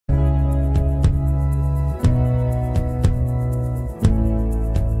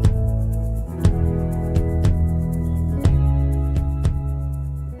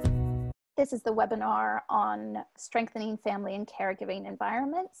This is the webinar on strengthening family and caregiving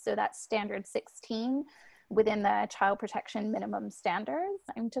environments. So that's standard 16 within the child protection minimum standards.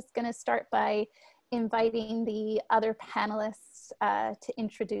 I'm just going to start by inviting the other panelists to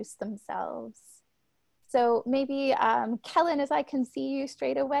introduce themselves. So maybe Kellen, as I can see you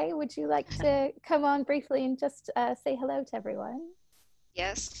straight away, would you like to come on briefly and just say hello to everyone?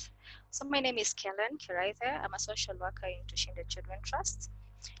 Yes. So my name is Kellen Kiraithe. I'm a social worker in Tunshinde Children Trust,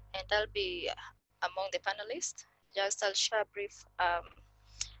 and I'll be among the panelists. I'll share a brief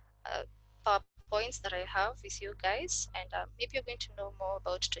PowerPoints that I have with you guys, and maybe you're going to know more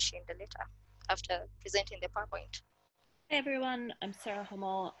about Tunshinde later after presenting the PowerPoint. Hey everyone, I'm Sara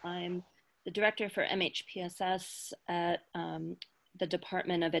Hommel. I'm the Director for MHPSS at the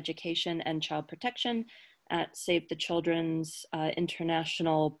Department of Education and Child Protection at Save the Children's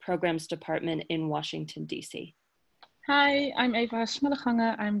International Programs Department in Washington, D.C. Hi, I'm Eva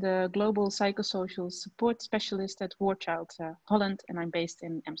Smallegange. I'm the Global Psychosocial Support Specialist at War Child Holland, and I'm based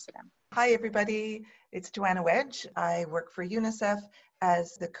in Amsterdam. Hi everybody, it's Joanna Wedge. I work for UNICEF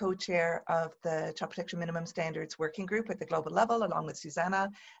as the co-chair of the Child Protection Minimum Standards Working Group at the global level, along with Susanna,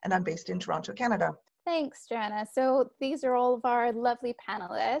 and I'm based in Toronto, Canada. Thanks, Joanna. So these are all of our lovely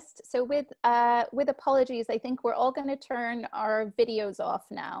panelists. So with apologies, I think we're all going to turn our videos off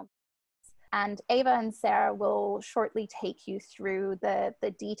now. And Eva and Sara will shortly take you through the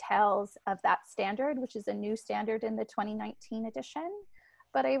details of that standard, which is a new standard in the 2019 edition.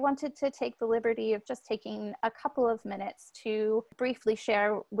 But I wanted to take the liberty of just taking a couple of minutes to briefly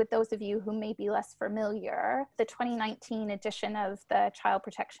share with those of you who may be less familiar, the 2019 edition of the Child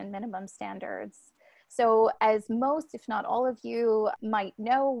Protection Minimum Standards. So as most, if not all of you might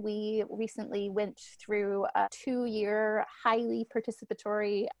know, we recently went through a 2-year highly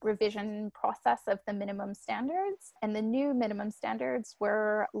participatory revision process of the minimum standards. And the new minimum standards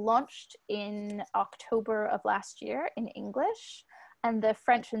were launched in October of last year in English. And the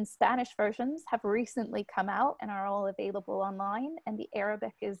French and Spanish versions have recently come out and are all available online. And the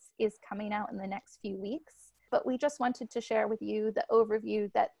Arabic is coming out in the next few weeks. But we just wanted to share with you the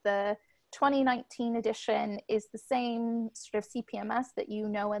overview that the 2019 edition is the same sort of CPMS that you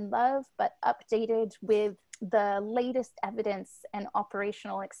know and love, but updated with the latest evidence and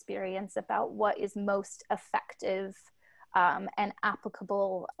operational experience about what is most effective and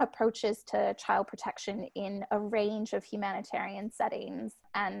applicable approaches to child protection in a range of humanitarian settings.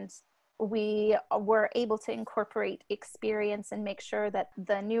 And we were able to incorporate experience and make sure that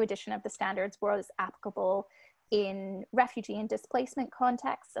the new edition of the standards was applicable in refugee and displacement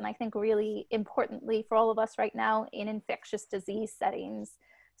contexts, and I think really importantly for all of us right now, in infectious disease settings.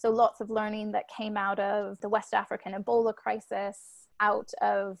 So lots of learning that came out of the West African Ebola crisis, out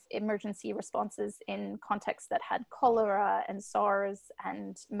of emergency responses in contexts that had cholera and SARS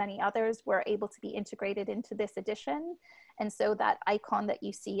and many others were able to be integrated into this edition. And so that icon that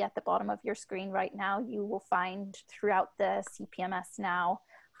you see at the bottom of your screen right now, you will find throughout the CPMS now,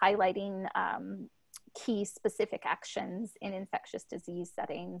 highlighting key specific actions in infectious disease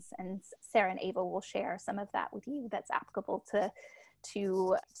settings. And Sara and Eva will share some of that with you that's applicable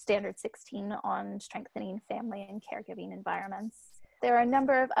to Standard 16 on strengthening family and caregiving environments. There are a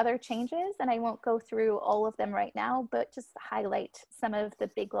number of other changes, and I won't go through all of them right now, but just highlight some of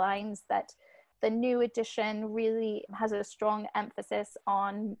the big lines that the new edition really has a strong emphasis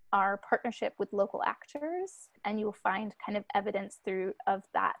on our partnership with local actors, and you'll find kind of evidence of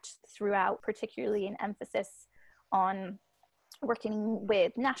that throughout, particularly an emphasis on working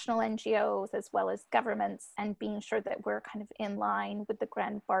with national NGOs as well as governments and being sure that we're kind of in line with the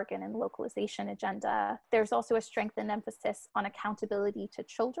grand bargain and localization agenda. There's also a strengthened emphasis on accountability to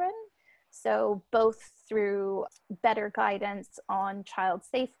children. So both through better guidance on child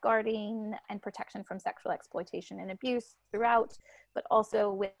safeguarding and protection from sexual exploitation and abuse throughout, but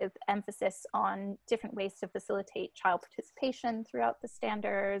also with emphasis on different ways to facilitate child participation throughout the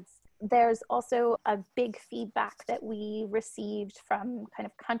standards. There's also a big feedback that we received from kind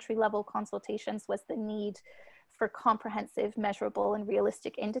of country level consultations was the need for comprehensive, measurable, and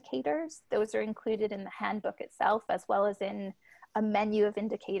realistic indicators. Those are included in the handbook itself, as well as in a menu of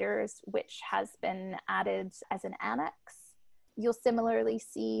indicators, which has been added as an annex. You'll similarly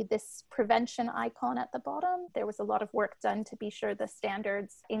see this prevention icon at the bottom. There was a lot of work done to be sure the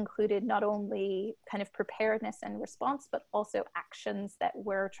standards included not only kind of preparedness and response, but also actions that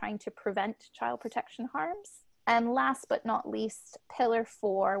were trying to prevent child protection harms. And last but not least, Pillar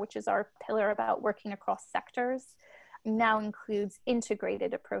 4, which is our pillar about working across sectors, now includes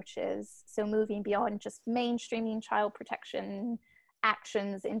integrated approaches. So moving beyond just mainstreaming child protection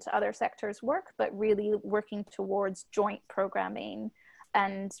actions into other sectors' work, but really working towards joint programming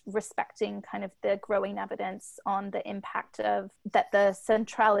and respecting kind of the growing evidence on the impact of that the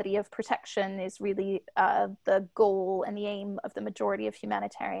centrality of protection is really the goal and the aim of the majority of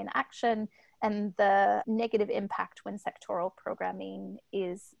humanitarian action, and the negative impact when sectoral programming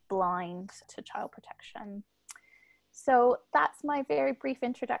is blind to child protection. So that's my very brief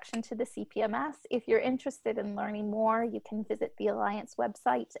introduction to the CPMS. If you're interested in learning more, you can visit the Alliance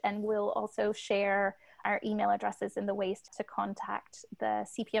website, and we'll also share our email addresses and the ways to contact the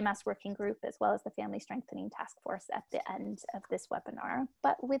CPMS working group, as well as the Family Strengthening Task Force at the end of this webinar.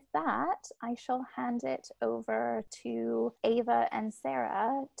 But with that, I shall hand it over to Eva and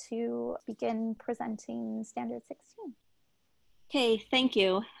Sara to begin presenting Standard 16. Okay, thank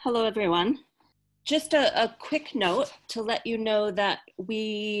you. Hello, everyone. Just a quick note to let you know that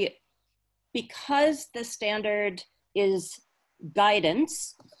because the standard is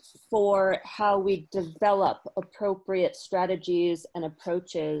guidance for how we develop appropriate strategies and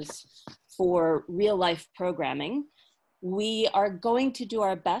approaches for real life programming, we are going to do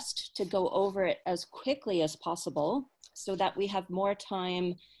our best to go over it as quickly as possible so that we have more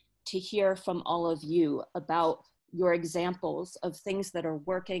time to hear from all of you about your examples of things that are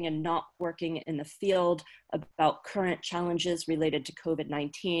working and not working in the field, about current challenges related to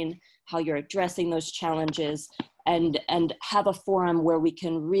COVID-19, how you're addressing those challenges, and have a forum where we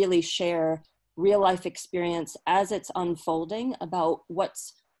can really share real life experience as it's unfolding about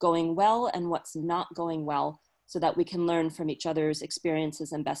what's going well and what's not going well, so that we can learn from each other's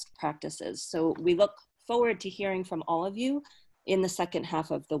experiences and best practices. So we look forward to hearing from all of you in the second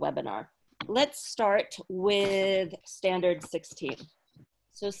half of the webinar. Let's start with Standard 16.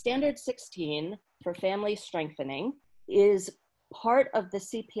 So Standard 16 for family strengthening is part of the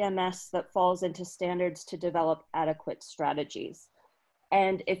CPMS that falls into standards to develop adequate strategies.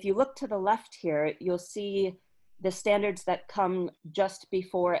 And if you look to the left here, you'll see the standards that come just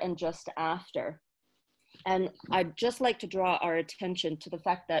before and just after. And I'd just like to draw our attention to the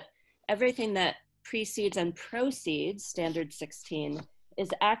fact that everything that precedes and proceeds Standard 16 is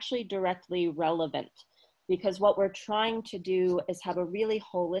actually directly relevant, because what we're trying to do is have a really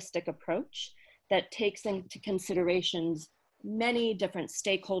holistic approach that takes into considerations many different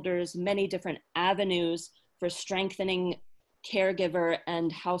stakeholders, many different avenues for strengthening caregiver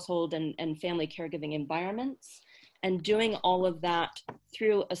and household and family caregiving environments, and doing all of that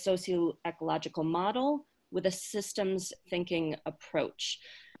through a socio-ecological model with a systems thinking approach.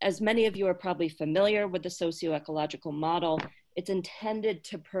 As many of you are probably familiar with the socio-ecological model, it's intended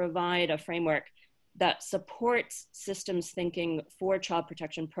to provide a framework that supports systems thinking for child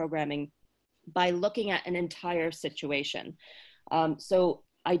protection programming by looking at an entire situation. So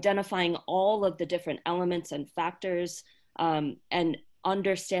identifying all of the different elements and factors and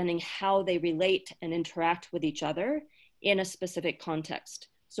understanding how they relate and interact with each other in a specific context.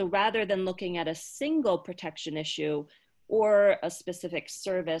 So rather than looking at a single protection issue or a specific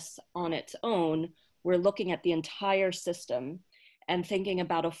service on its own, we're looking at the entire system and thinking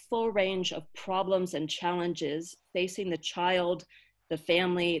about a full range of problems and challenges facing the child, the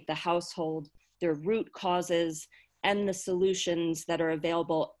family, the household, their root causes, and the solutions that are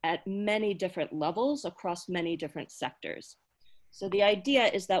available at many different levels across many different sectors. So the idea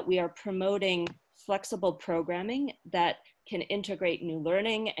is that we are promoting flexible programming that can integrate new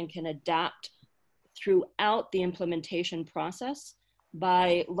learning and can adapt throughout the implementation process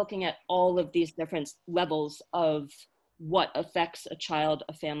by looking at all of these different levels of what affects a child,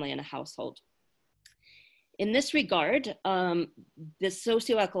 a family, and a household. In this regard, the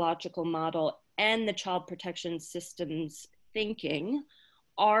socio-ecological model and the child protection systems thinking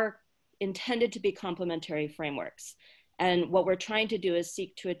are intended to be complementary frameworks. And what we're trying to do is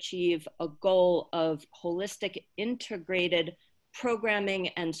seek to achieve a goal of holistic, integrated programming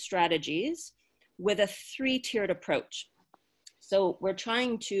and strategies with a three-tiered approach. So we're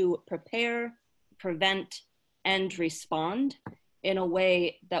trying to prepare, prevent, and respond in a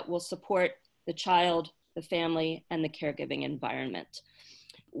way that will support the child, the family, and the caregiving environment.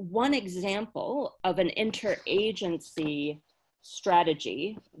 One example of an interagency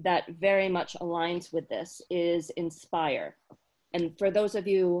strategy that very much aligns with this is Inspire. And for those of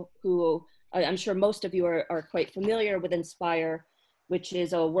you who, I'm sure most of you are quite familiar with Inspire, which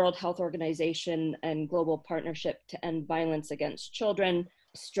is a World Health Organization and global partnership to end violence against children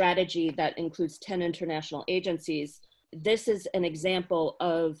strategy that includes 10 international agencies. This is an example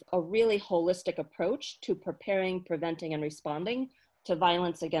of a really holistic approach to preparing, preventing, and responding to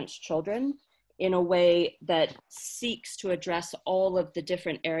violence against children in a way that seeks to address all of the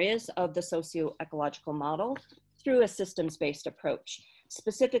different areas of the socio-ecological model through a systems-based approach.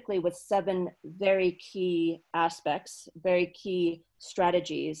 specifically with 7 very key aspects, very key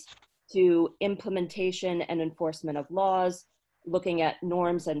strategies to implementation and enforcement of laws, looking at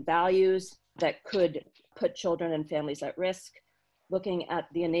norms and values that could put children and families at risk, looking at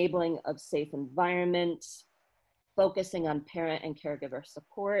the enabling of safe environments, focusing on parent and caregiver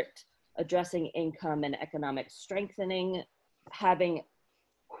support, addressing income and economic strengthening, having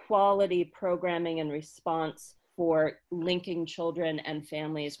quality programming and response for linking children and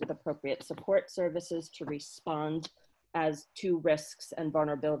families with appropriate support services to respond as to risks and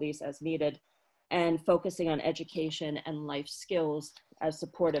vulnerabilities as needed, and focusing on education and life skills as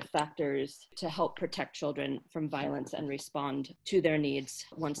supportive factors to help protect children from violence and respond to their needs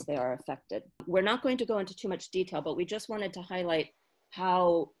once they are affected. We're not going to go into too much detail, but we just wanted to highlight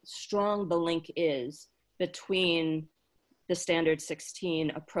how strong the link is between the Standard 16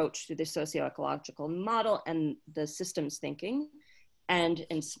 approach to the socio-ecological model and the systems thinking and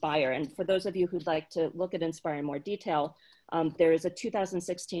INSPIRE. And for those of you who'd like to look at INSPIRE in more detail, there is a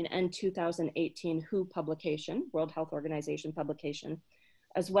 2016 and 2018 WHO publication, World Health Organization publication,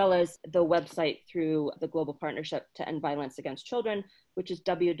 as well as the website through the Global Partnership to End Violence Against Children, which is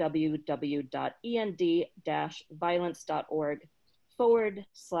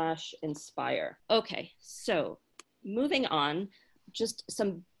www.end-violence.org/inspire. Okay, so moving on, just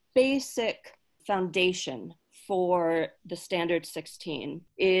some basic foundation for the Standard 16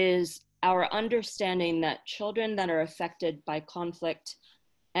 is our understanding that children that are affected by conflict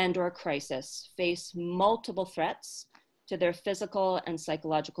and/or crisis face multiple threats to their physical and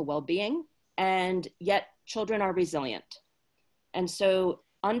psychological well-being, and yet children are resilient. And so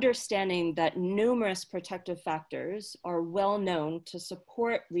understanding that numerous protective factors are well known to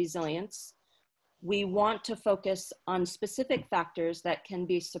support resilience, we want to focus on specific factors that can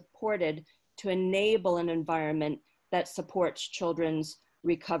be supported to enable an environment that supports children's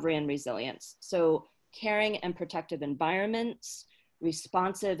recovery and resilience. So caring and protective environments,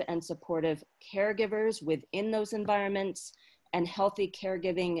 responsive and supportive caregivers within those environments, and healthy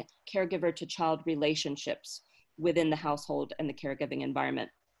caregiver to child relationships within the household and the caregiving environment.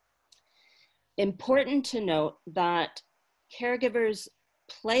 Important to note that caregivers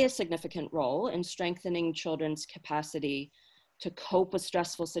play a significant role in strengthening children's capacity to cope with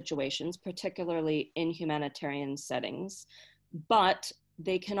stressful situations, particularly in humanitarian settings, but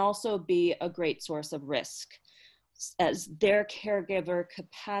they can also be a great source of risk, as their caregiver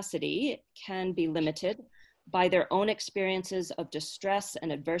capacity can be limited by their own experiences of distress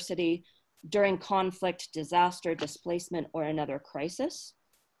and adversity during conflict, disaster, displacement, or another crisis.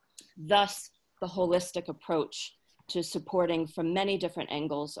 Thus, the holistic approach to supporting from many different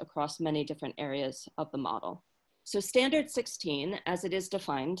angles across many different areas of the model. So Standard 16, as it is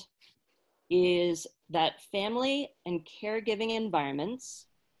defined, is that family and caregiving environments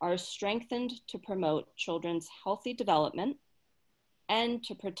are strengthened to promote children's healthy development and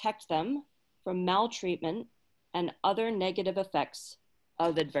to protect them from maltreatment and other negative effects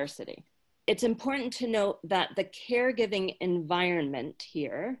of adversity. It's important to note that the caregiving environment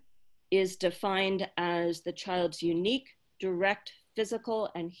here is defined as the child's unique, direct physical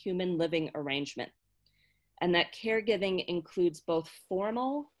and human living arrangement, and that caregiving includes both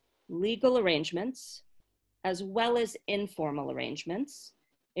formal legal arrangements as well as informal arrangements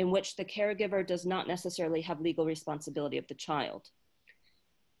in which the caregiver does not necessarily have legal responsibility of the child.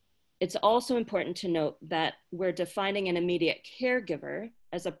 It's also important to note that we're defining an immediate caregiver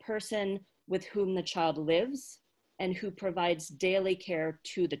as a person with whom the child lives and who provides daily care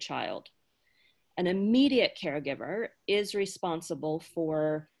to the child. An immediate caregiver is responsible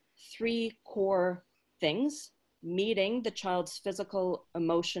for 3 core things: meeting the child's physical,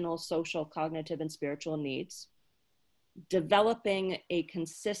 emotional, social, cognitive, and spiritual needs, developing a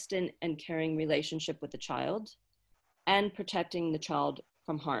consistent and caring relationship with the child, and protecting the child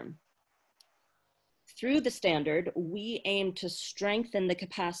from harm. Through the standard, we aim to strengthen the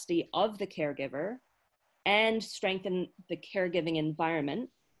capacity of the caregiver and strengthen the caregiving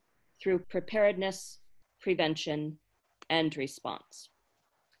environment through preparedness, prevention, and response.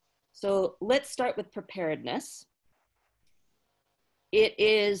 So let's start with preparedness. It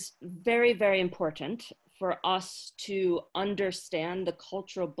is very, very important for us to understand the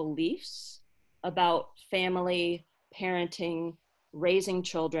cultural beliefs about family, parenting, raising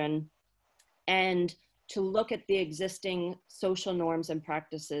children, and to look at the existing social norms and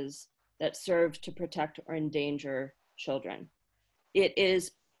practices that serve to protect or endanger children. It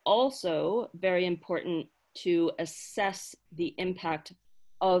is also very important to assess the impact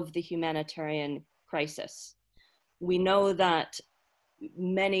of the humanitarian crisis. We know that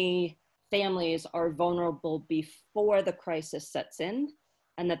many families are vulnerable before the crisis sets in,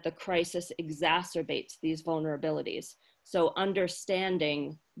 and that the crisis exacerbates these vulnerabilities. So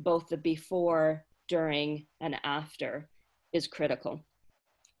understanding both the before, during, and after is critical.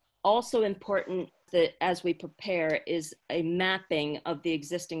 Also important that as we prepare is a mapping of the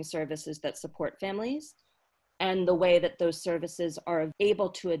existing services that support families and the way that those services are able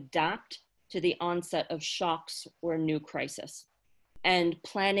to adapt to the onset of shocks or new crisis. And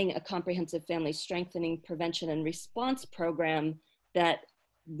planning a comprehensive family strengthening prevention and response program that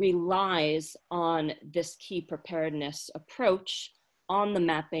relies on this key preparedness approach, on the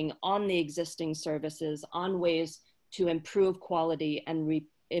mapping, on the existing services, on ways to improve quality and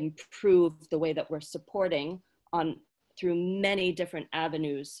improve the way that we're supporting through many different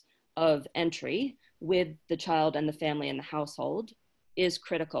avenues of entry with the child and the family and the household is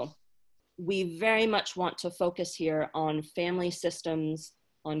critical. We very much want to focus here on family systems,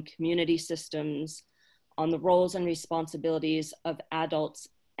 on community systems, on the roles and responsibilities of adults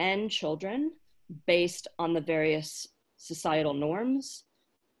and children based on the various societal norms,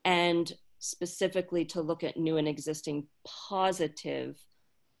 and specifically to look at new and existing positive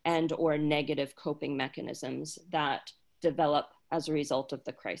and or negative coping mechanisms that develop as a result of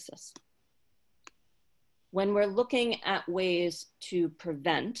the crisis. When we're looking at ways to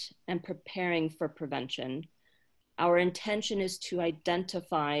prevent and preparing for prevention, our intention is to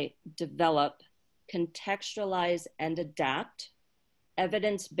identify, develop, contextualize, and adapt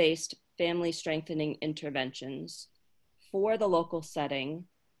evidence-based family strengthening interventions for the local setting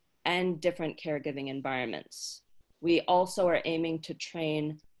and different caregiving environments. We also are aiming to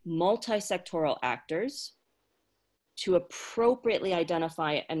train multi-sectoral actors to appropriately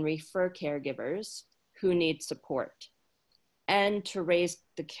identify and refer caregivers who need support, and to raise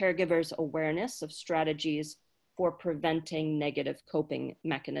the caregiver's awareness of strategies for preventing negative coping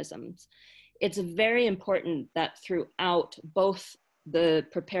mechanisms. It's very important that throughout both the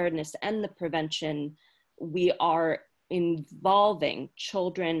preparedness and the prevention, we are involving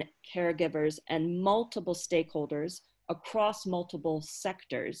children, caregivers, and multiple stakeholders across multiple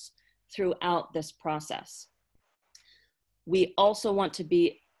sectors throughout this process. We also want to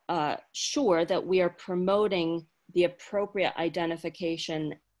be sure that we are promoting the appropriate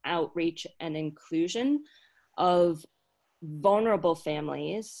identification, outreach, and inclusion of vulnerable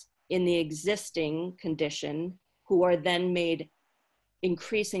families in the existing condition who are then made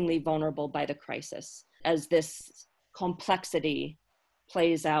increasingly vulnerable by the crisis as this complexity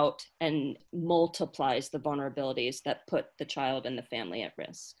plays out and multiplies the vulnerabilities that put the child and the family at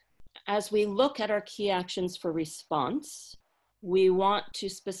risk. As we look at our key actions for response, we want to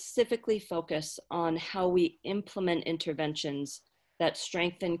specifically focus on how we implement interventions that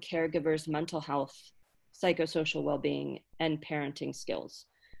strengthen caregivers' mental health, psychosocial well-being, and parenting skills.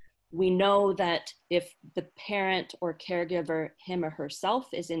 We know that if the parent or caregiver, him or herself,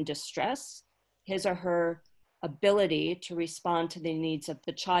 is in distress, his or her ability to respond to the needs of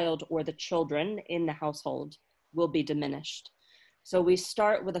the child or the children in the household will be diminished. So we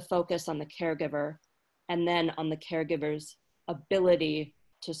start with a focus on the caregiver and then on the caregiver's ability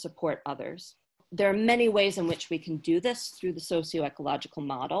to support others. There are many ways in which we can do this through the socio-ecological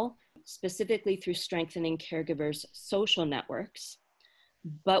model, specifically through strengthening caregivers' social networks.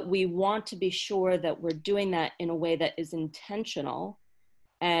 But we want to be sure that we're doing that in a way that is intentional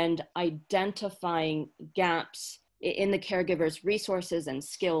and identifying gaps in the caregiver's resources and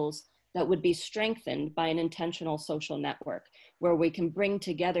skills that would be strengthened by an intentional social network where we can bring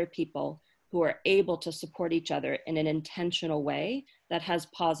together people who are able to support each other in an intentional way that has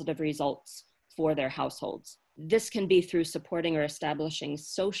positive results for their households. This can be through supporting or establishing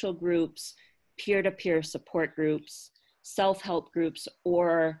social groups, peer-to-peer support groups, self-help groups,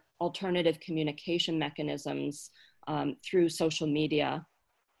 or alternative communication mechanisms through social media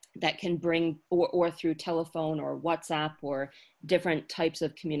that can bring, or through telephone or WhatsApp or different types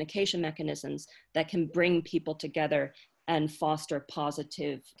of communication mechanisms that can bring people together and foster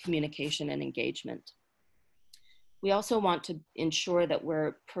positive communication and engagement. We also want to ensure that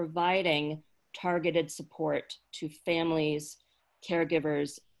we're providing targeted support to families,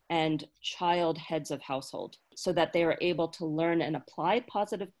 caregivers, and child heads of household so that they are able to learn and apply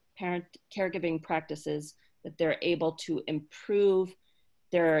positive parent caregiving practices, that they're able to improve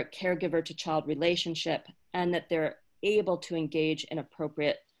their caregiver to child relationship, and that they're able to engage in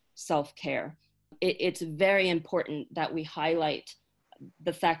appropriate self-care. It's very important that we highlight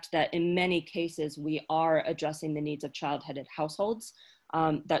the fact that in many cases we are addressing the needs of child-headed households,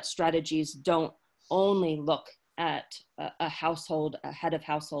 that strategies don't only look at a household, a head of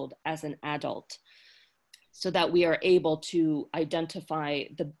household as an adult, so that we are able to identify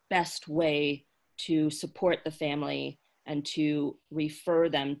the best way to support the family and to refer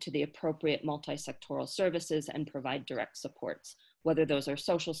them to the appropriate multi-sectoral services and provide direct supports, whether those are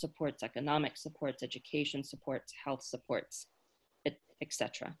social supports, economic supports, education supports, health supports,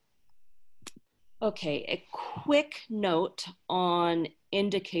 etc. Okay, a quick note on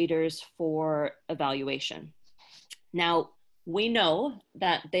indicators for evaluation. Now, we know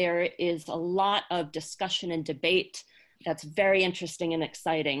that there is a lot of discussion and debate that's very interesting and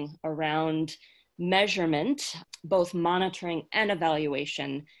exciting around measurement, both monitoring and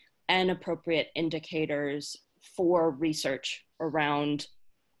evaluation, and appropriate indicators for research around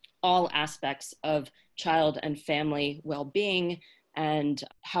all aspects of child and family well-being and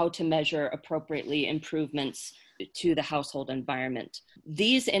how to measure appropriately improvements to the household environment.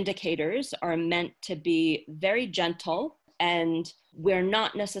 These indicators are meant to be very gentle, and we're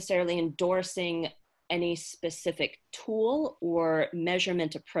not necessarily endorsing any specific tool or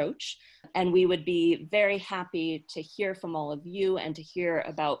measurement approach. And we would be very happy to hear from all of you and to hear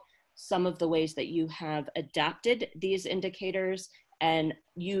about some of the ways that you have adapted these indicators and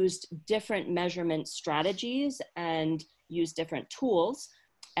used different measurement strategies and used different tools.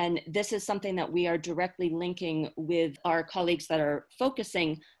 And this is something that we are directly linking with our colleagues that are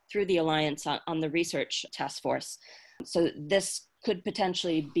focusing through the Alliance on the research task force. So this could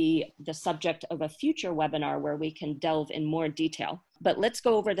potentially be the subject of a future webinar where we can delve in more detail. But let's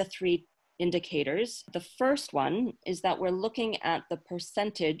go over the 3 indicators. The first one is that we're looking at the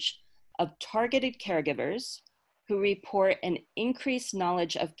percentage of targeted caregivers who report an increased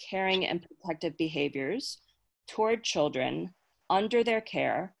knowledge of caring and protective behaviors toward children under their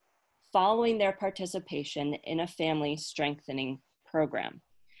care following their participation in a family strengthening program.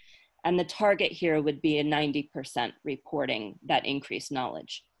 And the target here would be a 90% reporting that increased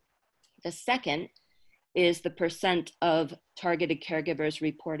knowledge. The second is the percent of targeted caregivers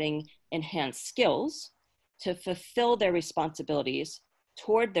reporting enhanced skills to fulfill their responsibilities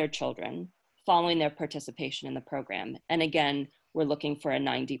toward their children following their participation in the program. And again, we're looking for a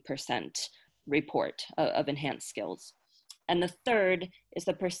 90% report of enhanced skills. And the third is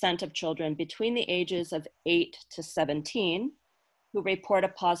the percent of children between the ages of 8 to 17 who report a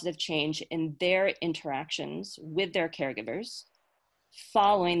positive change in their interactions with their caregivers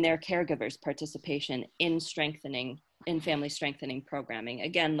following their caregivers' participation in family strengthening programming.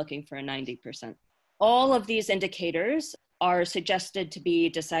 Again, looking for a 90%. All of these indicators are suggested to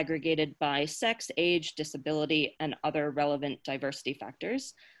be disaggregated by sex, age, disability, and other relevant diversity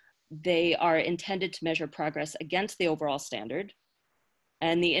factors. They are intended to measure progress against the overall standard,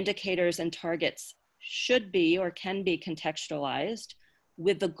 and the indicators and targets should be or can be contextualized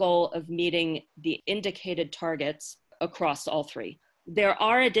with the goal of meeting the indicated targets across all 3. There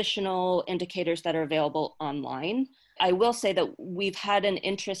are additional indicators that are available online. I will say that we've had an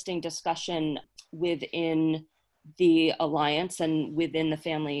interesting discussion within the Alliance and within the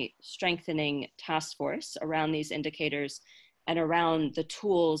Family Strengthening Task Force around these indicators and around the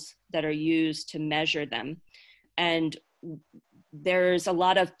tools that are used to measure them. And there's a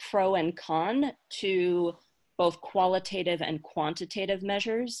lot of pro and con to both qualitative and quantitative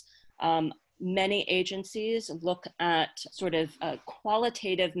measures. Many agencies look at sort of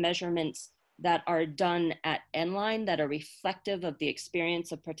qualitative measurements that are done at endline that are reflective of the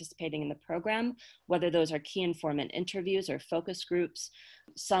experience of participating in the program, whether those are key informant interviews or focus groups.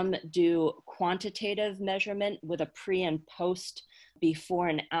 Some do quantitative measurement with a pre and post, before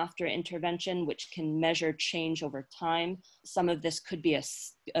and after intervention, which can measure change over time. Some of this could be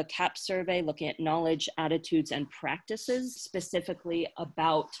a CAP survey looking at knowledge, attitudes, and practices specifically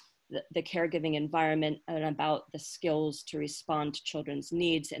about the caregiving environment and about the skills to respond to children's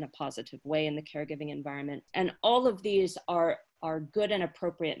needs in a positive way in the caregiving environment. And all of these are good and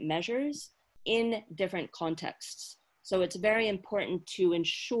appropriate measures in different contexts. So it's very important to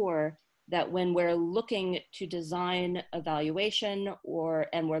ensure that when we're looking to design evaluation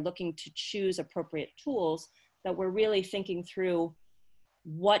and we're looking to choose appropriate tools, that we're really thinking through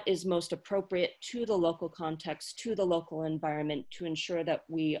what is most appropriate to the local context, to the local environment, to ensure that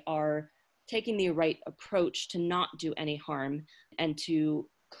we are taking the right approach to not do any harm and to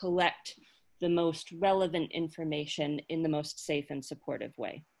collect the most relevant information in the most safe and supportive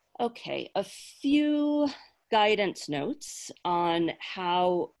way. Okay, a few guidance notes on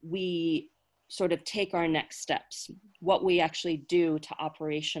how we sort of take our next steps, what we actually do to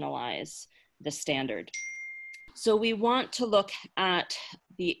operationalize the standard. So we want to look at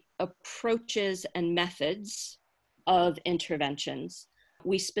the approaches and methods of interventions.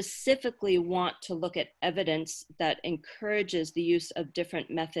 We specifically want to look at evidence that encourages the use of different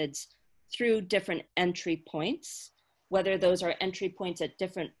methods through different entry points, whether those are entry points at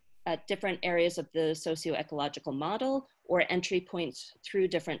different at different areas of the socio-ecological model or entry points through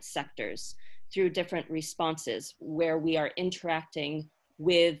different sectors, through different responses where we are interacting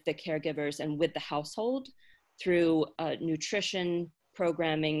with the caregivers and with the household through nutrition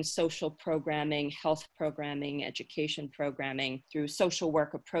programming, social programming, health programming, education programming, through social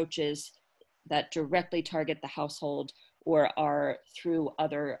work approaches that directly target the household or are through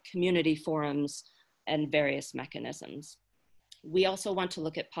other community forums and various mechanisms. We also want to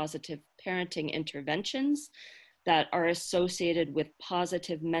look at positive parenting interventions that are associated with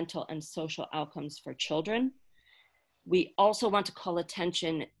positive mental and social outcomes for children. We also want to call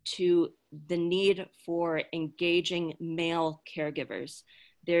attention to the need for engaging male caregivers.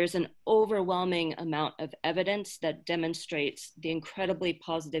 There's an overwhelming amount of evidence that demonstrates the incredibly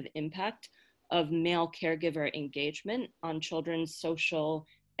positive impact of male caregiver engagement on children's social,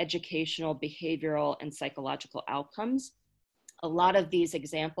 educational, behavioral, and psychological outcomes. A lot of these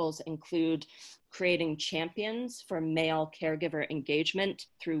examples include creating champions for male caregiver engagement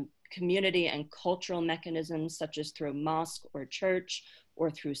through community and cultural mechanisms, such as through mosque or church, or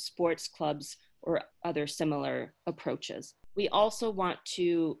through sports clubs or other similar approaches. We also want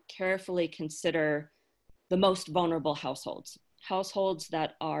to carefully consider the most vulnerable households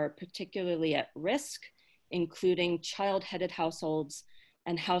that are particularly at risk, including child-headed households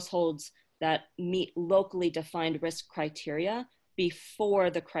and households that meet locally defined risk criteria before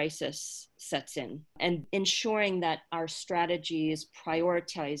the crisis sets in, and ensuring that our strategies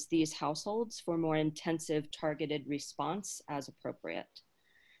prioritize these households for more intensive targeted response as appropriate.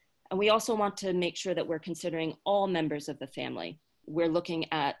 And we also want to make sure that we're considering all members of the family. We're looking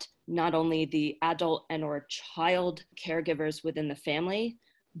at not only the adult and or child caregivers within the family,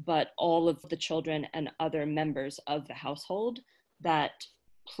 but all of the children and other members of the household that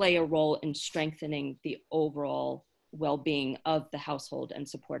play a role in strengthening the overall well-being of the household and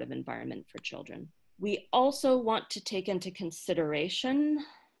supportive environment for children. We also want to take into consideration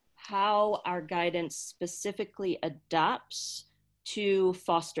how our guidance specifically adapts to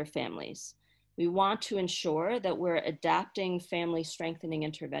foster families. We want to ensure that we're adapting family strengthening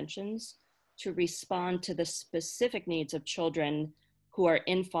interventions to respond to the specific needs of children who are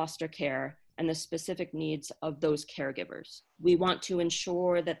in foster care and the specific needs of those caregivers. We want to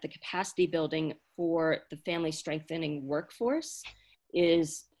ensure that the capacity building for the family strengthening workforce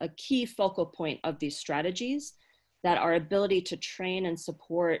is a key focal point of these strategies, that our ability to train and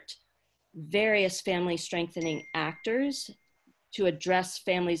support various family strengthening actors to address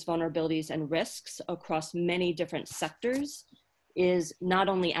families' vulnerabilities and risks across many different sectors is not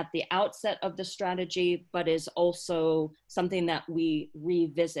only at the outset of the strategy, but is also something that we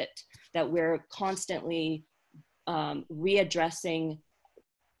revisit, that we're constantly readdressing,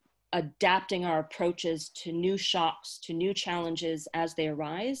 adapting our approaches to new shocks, to new challenges as they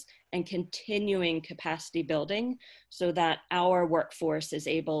arise, and continuing capacity building so that our workforce is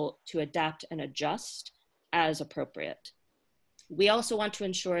able to adapt and adjust as appropriate. We also want to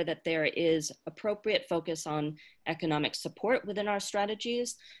ensure that there is appropriate focus on economic support within our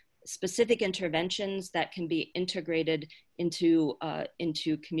strategies, specific interventions that can be integrated into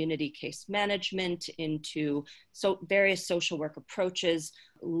community case management, into various social work approaches,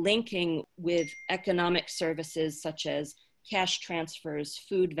 linking with economic services such as cash transfers,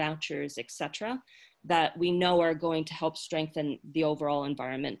 food vouchers, etc., that we know are going to help strengthen the overall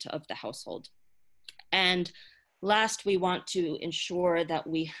environment of the household. And last, we want to ensure that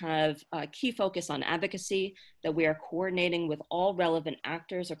we have a key focus on advocacy, that we are coordinating with all relevant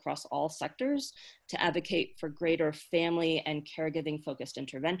actors across all sectors to advocate for greater family and caregiving focused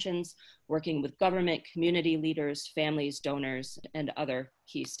interventions, working with government, community leaders, families, donors, and other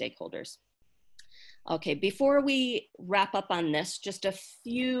key stakeholders. Okay, before we wrap up on this, just a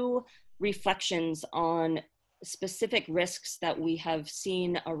few reflections on specific risks that we have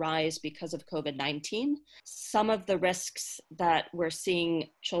seen arise because of COVID-19. Some of the risks that we're seeing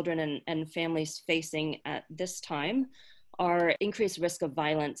children and families facing at this time are increased risk of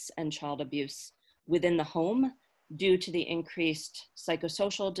violence and child abuse within the home due to the increased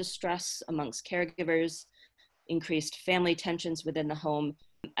psychosocial distress amongst caregivers, increased family tensions within the home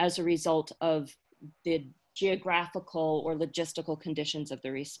as a result of the geographical or logistical conditions of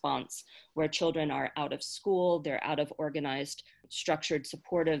the response, where children are out of school, they're out of organized, structured,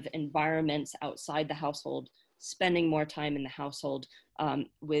 supportive environments outside the household, spending more time in the household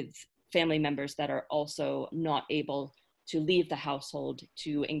with family members that are also not able to leave the household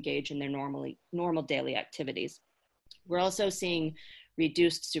to engage in their normal daily activities. We're also seeing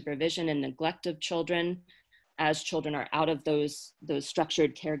reduced supervision and neglect of children, as children are out of those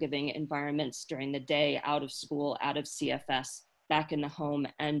structured caregiving environments during the day, out of school, out of CFS, back in the home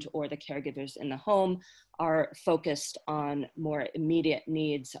and or the caregivers in the home are focused on more immediate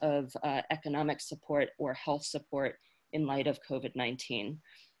needs of economic support or health support in light of COVID-19.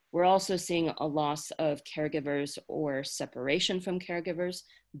 We're also seeing a loss of caregivers or separation from caregivers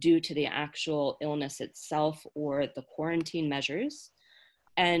due to the actual illness itself or the quarantine measures.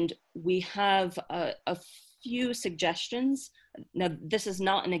 And we have a few suggestions. Now, this is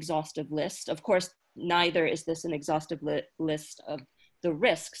not an exhaustive list. Of course, neither is this an exhaustive list of the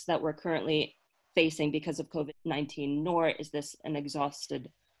risks that we're currently facing because of COVID-19, nor is this an exhaustive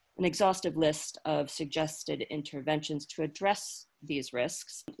list of suggested interventions to address these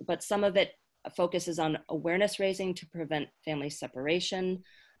risks. But some of it focuses on awareness raising to prevent family separation,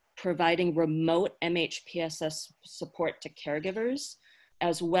 providing remote MHPSS support to caregivers,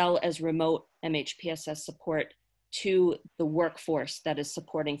 as well as remote MHPSS support to the workforce that is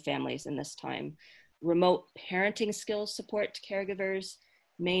supporting families in this time, remote parenting skills support to caregivers,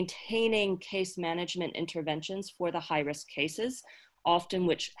 maintaining case management interventions for the high-risk cases, often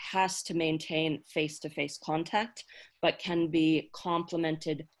which has to maintain face-to-face contact, but can be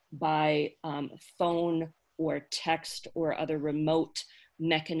complemented by phone or text or other remote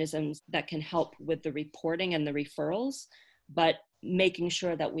mechanisms that can help with the reporting and the referrals, but making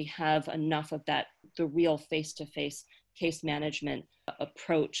sure that we have enough of that, the real face-to-face case management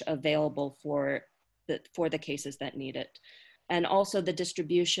approach available for the cases that need it. And also the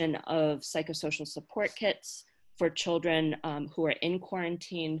distribution of psychosocial support kits for children who are in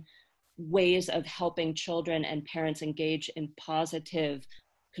quarantine, ways of helping children and parents engage in positive,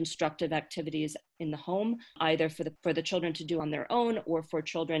 constructive activities in the home, either for the children to do on their own or for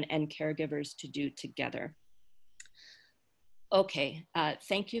children and caregivers to do together. Okay,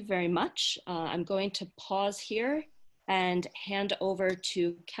 thank you very much. I'm going to pause here and hand over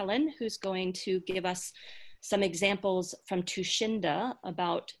to Kellen, who's going to give us some examples from Tunshinde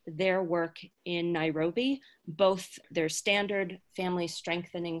about their work in Nairobi, both their standard family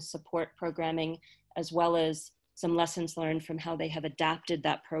strengthening support programming, as well as some lessons learned from how they have adapted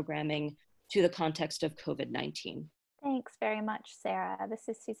that programming to the context of COVID-19. Thanks very much, Sara. This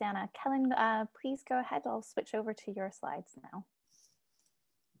is Susanna. Kellen, please go ahead. I'll switch over to your slides now.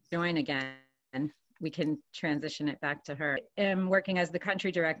 Join again. We can transition it back to her. I'm working as the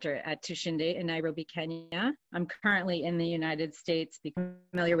country director at Tunshinde in Nairobi, Kenya. I'm currently in the United States, becoming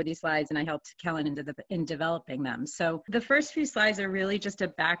familiar with these slides, and I helped Kellen in developing them. So the first few slides are really just a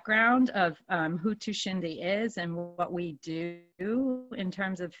background of who Tunshinde is and what we do in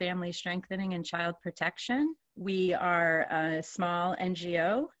terms of family strengthening and child protection. We are a small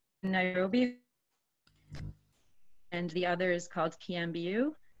NGO in Nairobi, and the other is called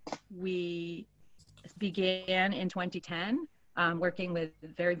KMBU. We began in 2010 working with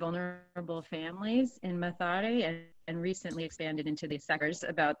very vulnerable families in Mathare and recently expanded into the sectors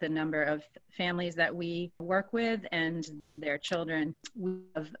about the number of families that we work with and their children. We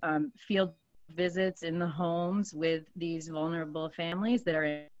have field visits in the homes with these vulnerable families that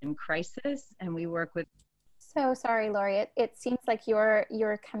are in crisis, and we work with. So sorry, Laurie, it seems like you're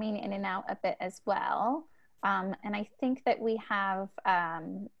coming in and out a bit as well. And I think that we have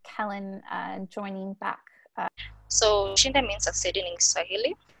Kellen joining back. So Tunshinde means succeeding in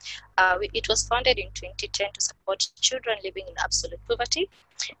Swahili. It was founded in 2010 to support children living in absolute poverty.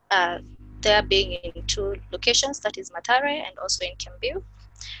 There being in two locations, that is Mathare and also in Kiambu.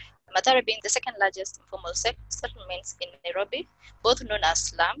 Mathare being the second largest informal settlements in Nairobi, both known as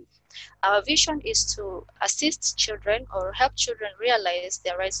slum. Our vision is to assist children or help children realize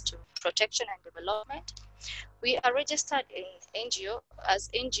their rights to protection and development. We are registered in NGO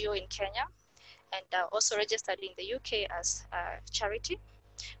in Kenya and also registered in the UK as a charity.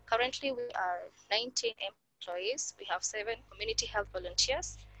 Currently, we are 19 employees. We have 7 community health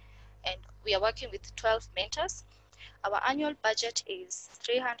volunteers, and we are working with 12 mentors. Our annual budget is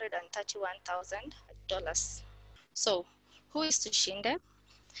 $331,000. So, who is Tunshinde?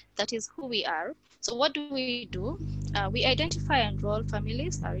 That is who we are. So what do? We identify and enroll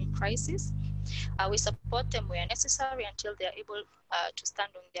families that are in crisis. We support them where necessary until they are able to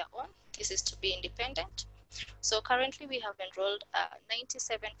stand on their own. This is to be independent. So currently we have enrolled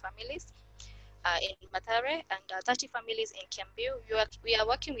 97 families in Mathare and 30 families in Kiambu. We are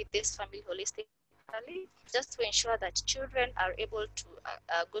working with this family holistically just to ensure that children are able to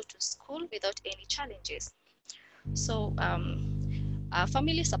go to school without any challenges. So our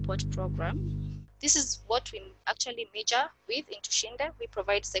family support program, this is what we actually major with in Tunshinde. We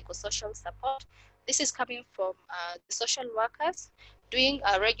provide psychosocial support. This is coming from the social workers, doing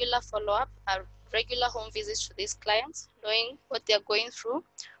a regular follow-up, regular home visits to these clients, knowing what they're going through,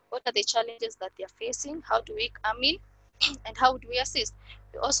 what are the challenges that they're facing, how do we come in And how do we assist?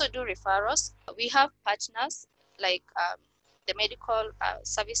 We also do referrals. We have partners like the medical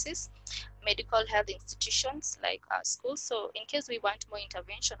services, medical health institutions like schools. So in case we want more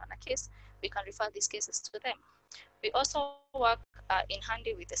intervention on a case, we can refer these cases to them. We also work in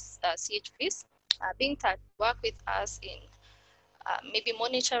handy with the CHPs, being that work with us in maybe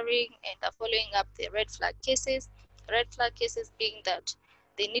monitoring and following up the red flag cases. Red flag cases being that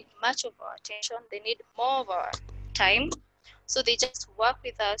they need much of our attention, they need more of our time. So they just work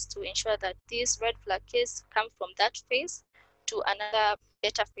with us to ensure that these red flag cases come from that phase to another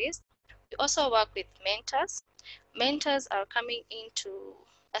better phase. We also work with mentors. Mentors are coming in to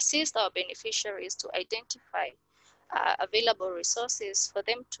assist our beneficiaries to identify available resources for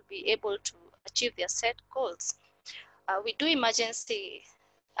them to be able to achieve their set goals. We do emergency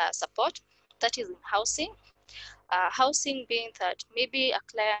support, that is in housing. Housing being that maybe a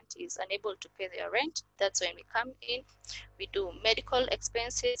client is unable to pay their rent, that's when we come in. We do medical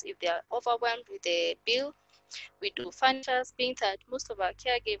expenses if they are overwhelmed with the bill. We do furniture, being that most of our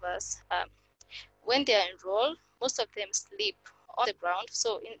caregivers, when they are enrolled, most of them sleep on the ground.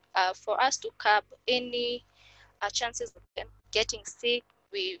 So for us to curb any chances of them getting sick,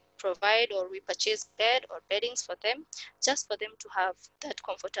 we provide or we purchase bed or beddings for them, just for them to have that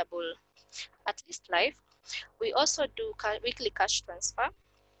comfortable, at least life. We also do weekly cash transfer,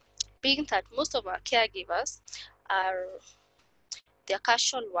 being that most of our caregivers are they're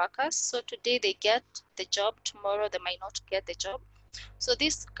casual workers. So today they get the job, tomorrow they might not get the job. So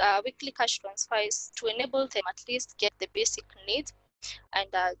this weekly cash transfer is to enable them at least get the basic needs and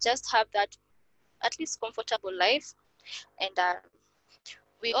just have that at least comfortable life. And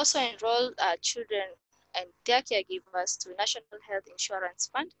we also enroll children and their caregivers to National Health Insurance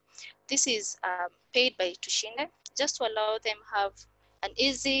Fund. This is paid by Tunshinde, just to allow them have an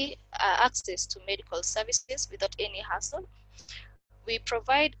easy access to medical services without any hassle. We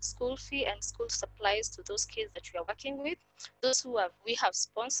provide school fee and school supplies to those kids that we are working with, those who we have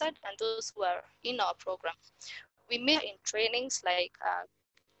sponsored and those who are in our program. We make in trainings like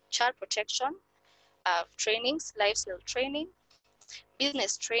child protection trainings, life skill training,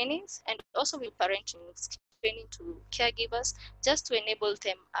 business trainings, and also with parenting training to caregivers, just to enable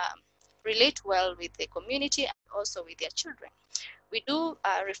them relate well with the community and also with their children. We do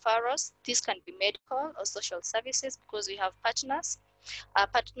referrals. This can be medical or social services because we have partners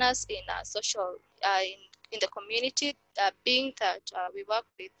in social in the community, being that we work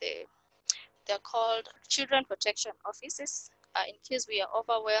with they're called children protection offices. In case we are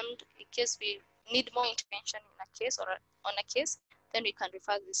overwhelmed, in case we need more intervention in a case or on a case, then we can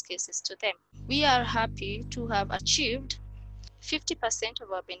refer these cases to them. We are happy to have achieved 50%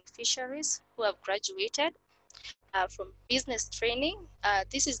 of our beneficiaries who have graduated from business training.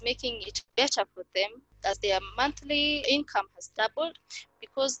 This is making it better for them as their monthly income has doubled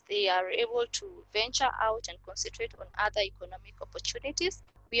because they are able to venture out and concentrate on other economic opportunities.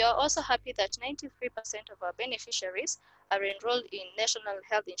 We are also happy that 93% of our beneficiaries are enrolled in National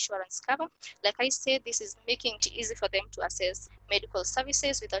Health Insurance cover. Like I said, this is making it easy for them to access medical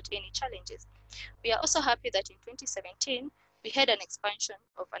services without any challenges. We are also happy that in 2017, we had an expansion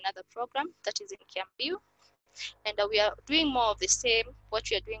of another program that is in Kiambu, and we are doing more of the same, what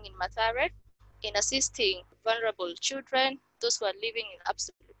we are doing in Mathare, in assisting vulnerable children, those who are living in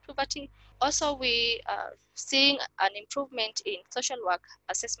absolute poverty. Also, we are seeing an improvement in social work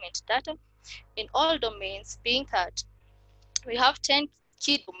assessment data in all domains, being that we have 10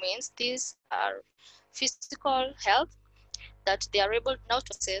 key domains. These are physical health, that they are able now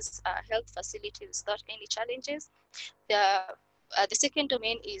to access health facilities without any challenges. The second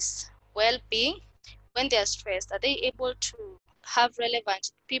domain is well-being. When they are stressed, are they able to have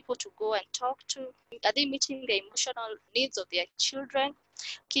relevant people to go and talk to? Are they meeting the emotional needs of their children?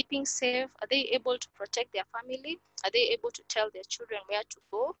 Keeping safe? Are they able to protect their family? Are they able to tell their children where to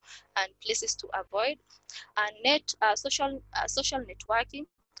go and places to avoid? And social networking.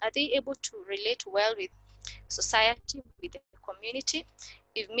 Are they able to relate well with society, with the community?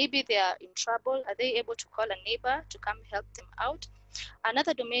 If maybe they are in trouble, are they able to call a neighbor to come help them out?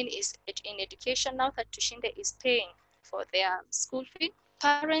 Another domain is in education. Now that Tunshinde is paying for their school fee,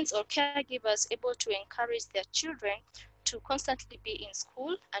 parents or caregivers able to encourage their children to constantly be in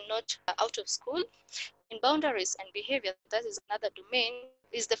school and not out of school. In boundaries and behavior, that is another domain.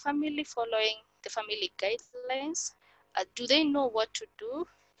 Is the family following the family guidelines? Do they know what to do?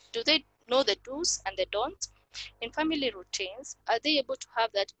 Do they know the do's and the don'ts? In family routines, are they able to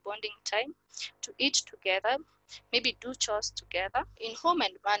have that bonding time to eat together, maybe do chores together? In home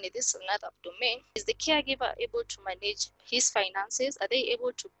and money, this is another domain. Is the caregiver able to manage his finances? Are they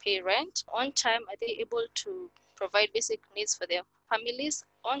able to pay rent on time? Are they able to provide basic needs for their families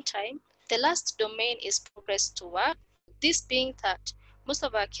on time. The last domain is progress to work. This being that most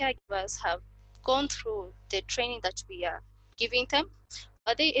of our caregivers have gone through the training that we are giving them.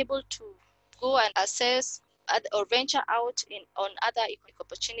 Are they able to go and assess or venture out on other economic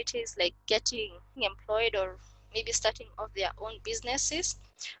opportunities like getting employed or maybe starting off their own businesses?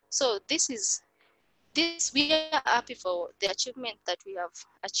 So we are happy for the achievement that we have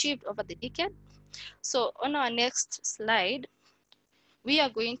achieved over the decade. So on our next slide, we are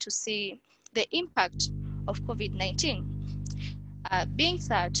going to see the impact of COVID-19. Being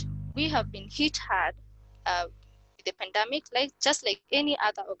that we have been hit hard with the pandemic, just like any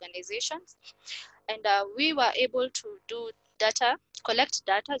other organizations, and we were able to collect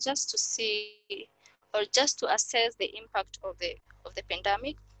data just to see or just to assess the impact of the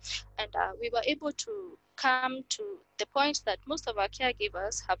pandemic. And we were able to come to the point that most of our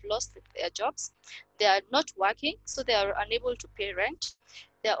caregivers have lost their jobs. They are not working, so they are unable to pay rent.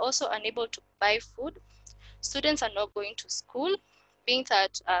 They are also unable to buy food. Students are not going to school, being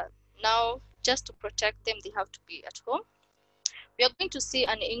that now just to protect them, they have to be at home. We are going to see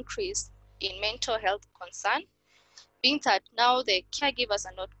an increase in mental health concern, being that now the caregivers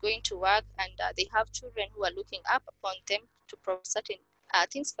are not going to work and they have children who are looking up upon them to provide certain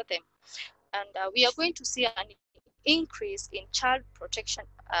things for them. And we are going to see an increase in child protection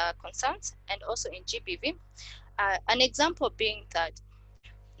concerns and also in GBV. An example being that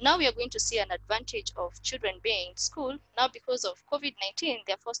now we are going to see an advantage of children being in school. Now because of COVID-19,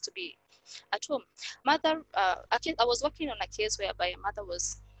 they're forced to be at home. I was working on a case whereby a mother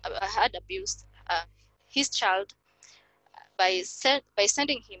had abused his child by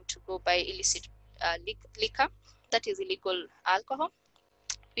sending him to go buy illicit liquor, that is illegal alcohol.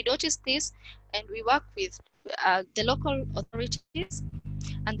 We noticed this and we work with the local authorities,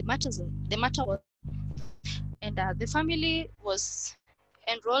 and the matter was, and the family was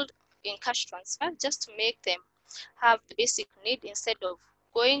enrolled in cash transfer just to make them have the basic need instead of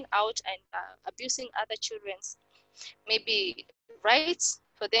going out and abusing other children's maybe rights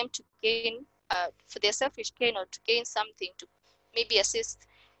for them to gain for their selfish gain or to gain something to maybe assist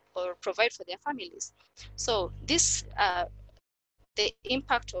or provide for their families. So this the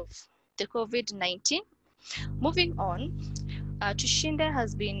impact of the COVID-19. Moving on, Tunshinde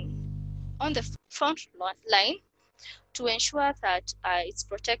has been on the front line to ensure that it's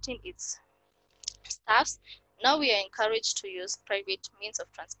protecting its staffs. Now we are encouraged to use private means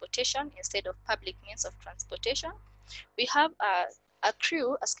of transportation instead of public means of transportation. We have a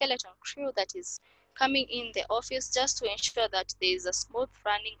skeleton crew that is coming in the office just to ensure that there is a smooth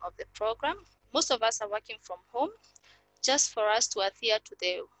running of the program. Most of us are working from home just for us to adhere to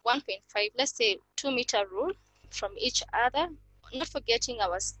the 1.5, let's say 2-meter rule from each other. Not forgetting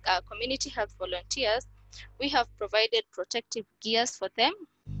our community health volunteers, we have provided protective gears for them,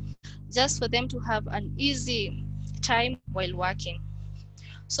 just for them to have an easy time while working.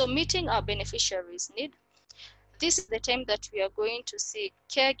 So meeting our beneficiaries' need, this is the time that we are going to see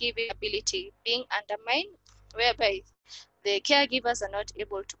caregiving ability being undermined, whereby the caregivers are not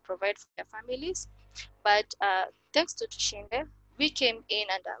able to provide for their families. But thanks to Tunshinde, we came in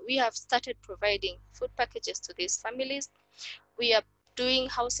and we have started providing food packages to these families. We are doing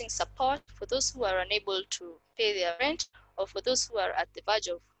housing support for those who are unable to pay their rent or for those who are at the verge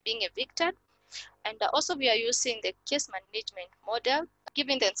of being evicted. And also we are using the case management model,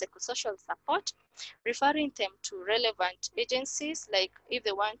 giving them psychosocial support, referring them to relevant agencies, like if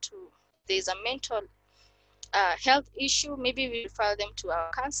they want to, there's a mental health issue, maybe we refer them to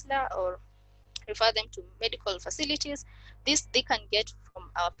our counselor or refer them to medical facilities. This they can get from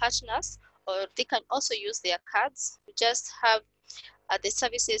our partners, or they can also use their cards to just have the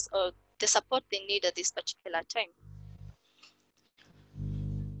services or the support they need at this particular time.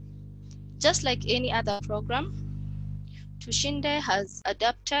 Just like any other program, Tunshinde has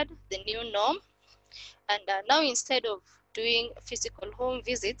adapted the new norm, and now instead of doing physical home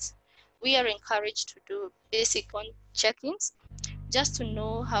visits, we are encouraged to do basic check-ins just to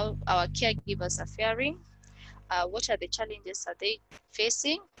know how our caregivers are faring, what are the challenges are they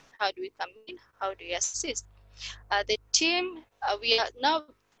facing, how do we come in, how do we assist. The team, we are now,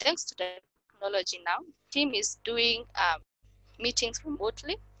 thanks to the technology now, team is doing meetings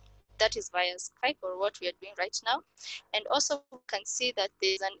remotely. That is via Skype or what we are doing right now. And also we can see that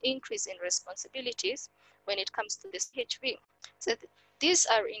there's an increase in responsibilities when it comes to this CHV. So these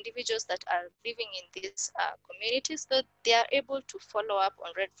are individuals that are living in these communities, so they are able to follow up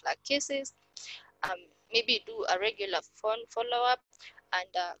on red flag cases, maybe do a regular phone follow-up,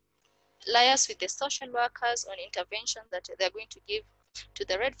 and liaise with the social workers on interventions that they're going to give to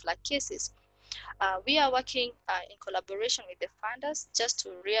the red flag cases. We are working in collaboration with the funders just to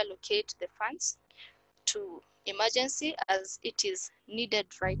reallocate the funds to emergency as it is needed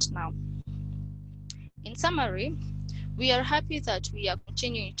right now. In summary, we are happy that we are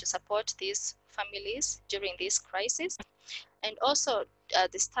continuing to support these families during this crisis, and also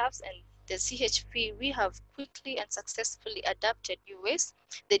the staffs and the CHP, we have quickly and successfully adapted new ways.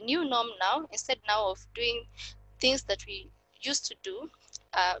 The new norm now, instead now of doing things that we used to do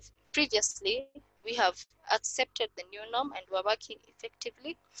previously, we have accepted the new norm and we're working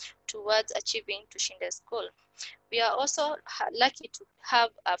effectively towards achieving Tunshinde's goal. We are also lucky to have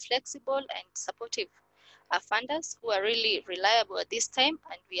flexible and supportive funders who are really reliable at this time,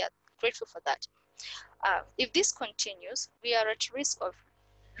 and we are grateful for that. If this continues, we are at risk of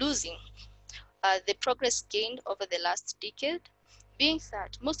losing the progress gained over the last decade, being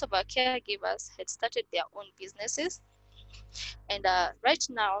that most of our caregivers had started their own businesses, and right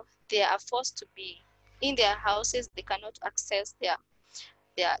now they are forced to be in their houses. They cannot access their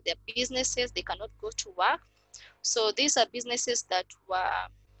businesses, they cannot go to work. So these are businesses that were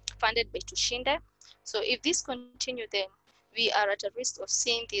funded by Tunshinde. So if this continues, then we are at a risk of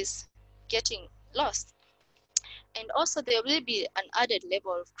seeing this getting lost. And also there will be an added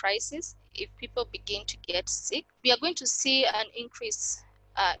level of crisis if people begin to get sick. We are going to see an increase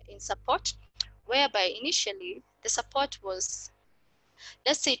in support, whereby initially the support was,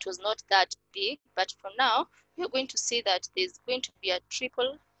 let's say it was not that big, but for now, we're going to see that there's going to be a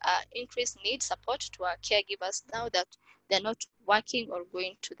triple increased need support to our caregivers now that they're not working or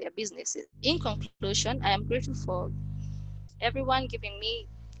going to their businesses. In conclusion, I am grateful for everyone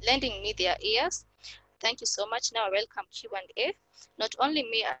lending me their ears. Thank you so much. Now I welcome Q&A. Not only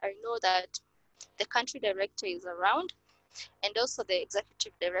me, I know that the country director is around and also the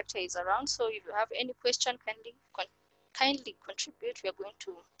executive director is around. So if you have any question, kindly contribute. We are going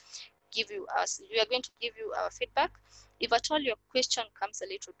to give you our feedback. If at all your question comes a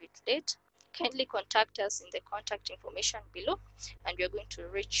little bit late, kindly contact us in the contact information below and we are going to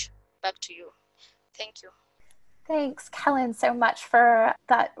reach back to you. Thank you. Thanks, Kellen, so much for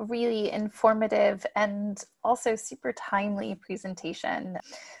that really informative and also super timely presentation.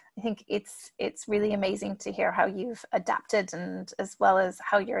 I think it's really amazing to hear how you've adapted, and as well as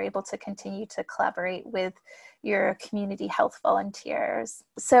how you're able to continue to collaborate with your community health volunteers.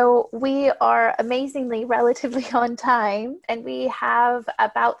 So we are amazingly relatively on time, and we have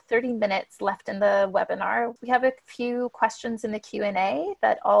about 30 minutes left in the webinar. We have a few questions in the Q&A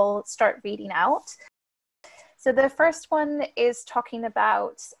that I'll start reading out. So the first one is talking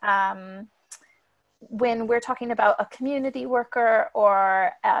about when we're talking about a community worker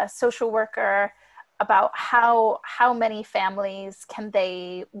or a social worker, about how many families can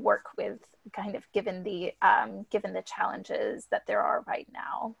they work with, kind of given the challenges that there are right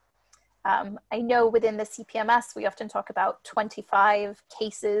now. I know within the CPMS, we often talk about 25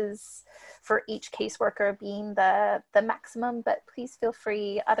 cases for each caseworker being the maximum, but please feel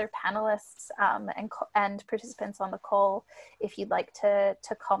free, other panelists and participants on the call, if you'd like to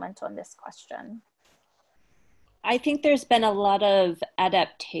comment on this question. I think there's been a lot of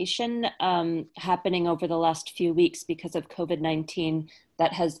adaptation happening over the last few weeks because of COVID-19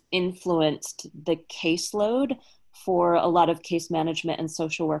 that has influenced the caseload for a lot of case management and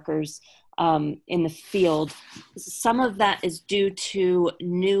social workers in the field. Some of that is due to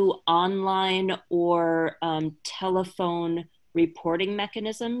new online or telephone reporting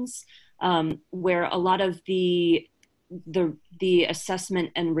mechanisms, where a lot of the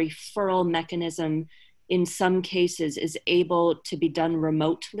assessment and referral mechanism in some cases is able to be done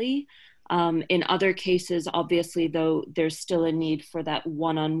remotely. In other cases, obviously, though, there's still a need for that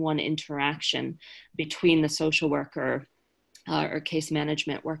one-on-one interaction between the social worker or case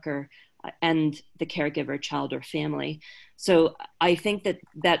management worker and the caregiver, child, or family. So I think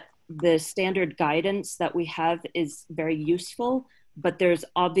that the standard guidance that we have is very useful, but there's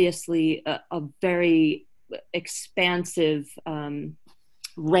obviously a very expansive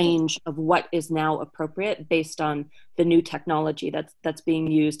range of what is now appropriate based on the new technology that's being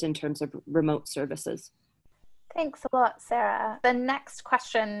used in terms of remote services. Thanks a lot, Sara. The next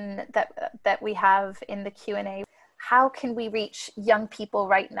question that we have in the Q&A: how can we reach young people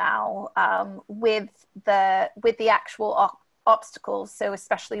right now with the actual obstacles, so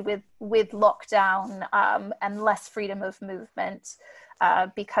especially with lockdown and less freedom of movement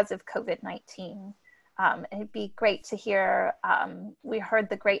because of COVID-19? It'd be great to hear, we heard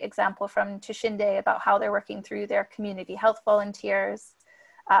the great example from Tunshinde about how they're working through their community health volunteers.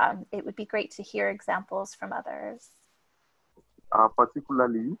 It would be great to hear examples from others.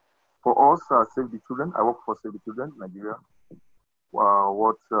 Particularly for us, Save the Children, I work for Save the Children, Nigeria.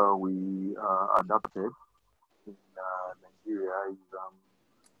 what we adapted in Nigeria is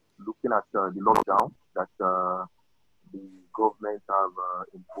looking at the lockdown that the government have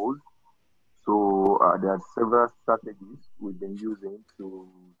imposed. So there are several strategies we've been using to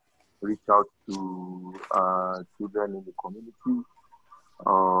reach out to children in the community,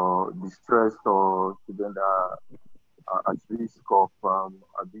 distressed or children that are at risk of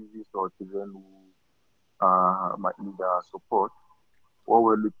abuses or children who might need support. What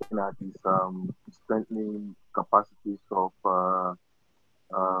we're looking at is strengthening capacities of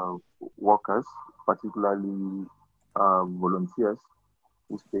workers, particularly volunteers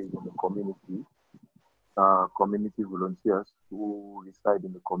who stay in the community, community volunteers who reside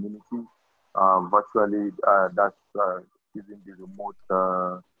in the community. Virtually, that's using the remote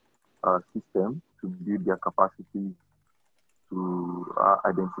system to build their capacity to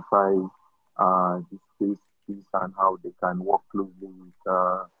identify the spaces and how they can work closely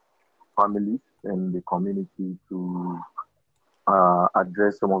with families and the community to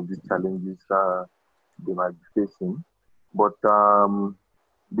address some of these challenges they might be facing. But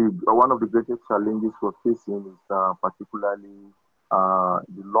one of the greatest challenges we're facing is particularly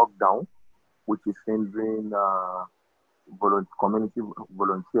the lockdown, which is hindering community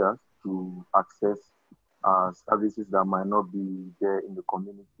volunteers to access services that might not be there in the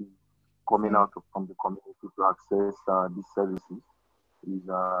community, coming out from the community to access these services is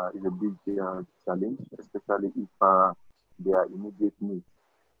a big challenge, especially if they are immediate needs.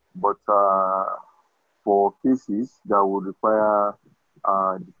 But for cases that would require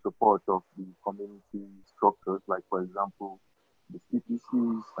the support of the community structures, like for example, the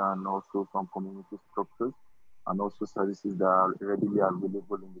CPCs and also some community structures, and also services that are readily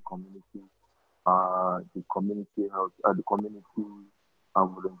available in the community, the community health, the community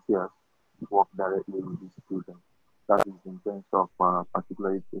volunteers work directly with these children. That is in terms of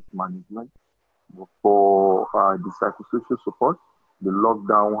particularly case management. For the psychosocial support, the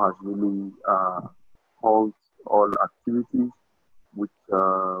lockdown has really halted all activities which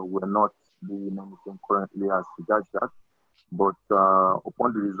were not doing anything currently as regards that. But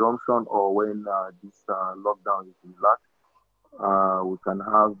upon the resumption or when this lockdown is relaxed,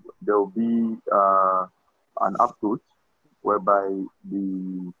 there will be an approach whereby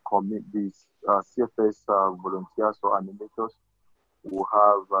the CFS volunteers or animators will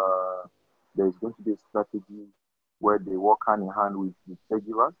have, there is going to be a strategy where they work hand in hand with the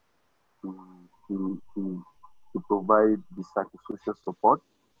caregivers to provide the psychosocial support.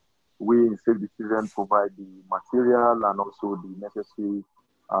 We in Save the Children provide the material and also the necessary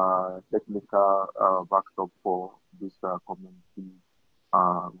technical backup for this community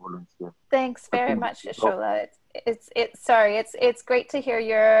volunteer. Thanks very much, Shola. It's great to hear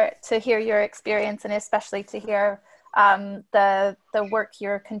your experience, and especially to hear the work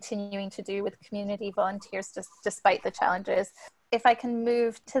you're continuing to do with community volunteers despite the challenges. If I can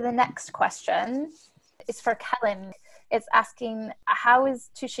move to the next question, it's for Kellen. It's asking, how is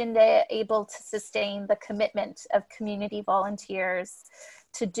Tunshinde able to sustain the commitment of community volunteers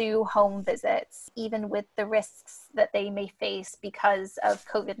to do home visits, even with the risks that they may face because of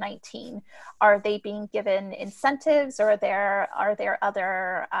COVID-19? Are they being given incentives, or are there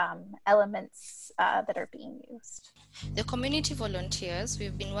other elements that are being used? The community volunteers,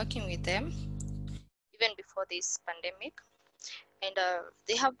 we've been working with them even before this pandemic. And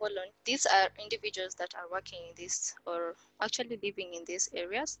they have these are individuals that are working in this or actually living in these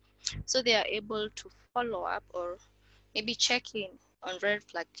areas. So they are able to follow up or maybe check in on red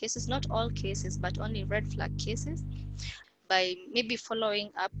flag cases, not all cases, but only red flag cases, by maybe following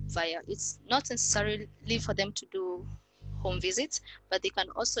up via, it's not necessarily for them to do home visits, but they can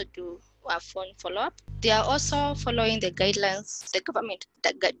also do a phone follow-up. They are also following the guidelines, the government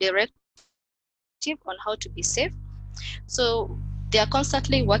directive on how to be safe. So they are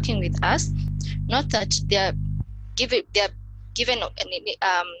constantly working with us. Not that they are given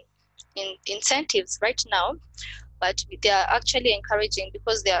incentives right now, but they are actually encouraging,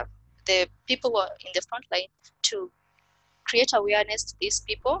 because they are the people who are in the front line, to create awareness to these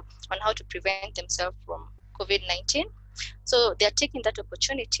people on how to prevent themselves from COVID-19. So they are taking that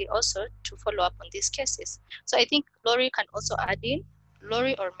opportunity also to follow up on these cases. So I think Lori can also add in.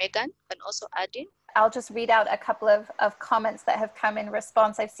 Lori or Megan can also add in. I'll just read out a couple of comments that have come in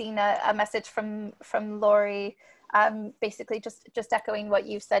response. I've seen a message from Lori, basically just echoing what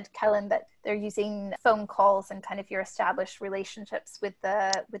you said, Kellen, that they're using phone calls and kind of your established relationships with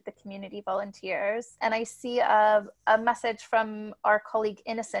the community volunteers. And I see a message from our colleague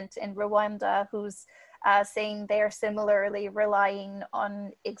Innocent in Rwanda, who's saying they are similarly relying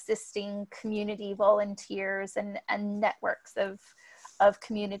on existing community volunteers and networks of of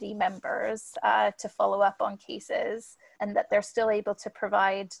community members to follow up on cases, and that they're still able to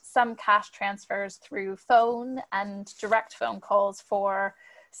provide some cash transfers through phone and direct phone calls for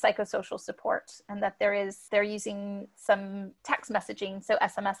psychosocial support, and that they're using some text messaging, so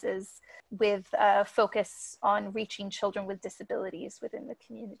SMSs, with a focus on reaching children with disabilities within the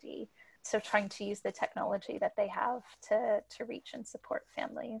community. So trying to use the technology that they have to reach and support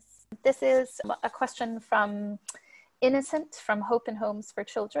families. This is a question from Innocent from Hope and Homes for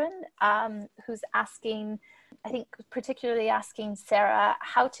Children, who's asking, I think particularly asking Sara,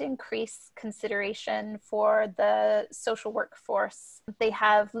 how to increase consideration for the social workforce. They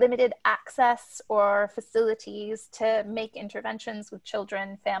have limited access or facilities to make interventions with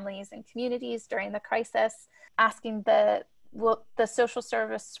children, families, and communities during the crisis, asking the social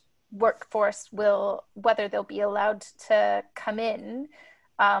service workforce whether they'll be allowed to come in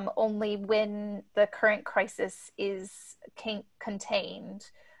only when the current crisis is contained,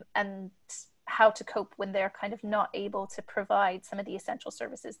 and how to cope when they're kind of not able to provide some of the essential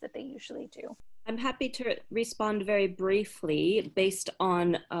services that they usually do. I'm happy to respond very briefly based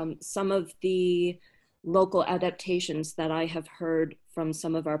on some of the local adaptations that I have heard from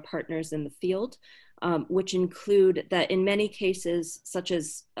some of our partners in the field, which include that in many cases, such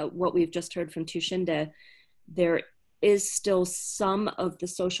as what we've just heard from Tunshinde, there is still some of the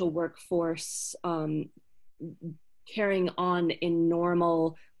social workforce carrying on in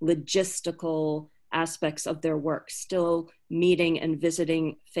normal logistical aspects of their work, still meeting and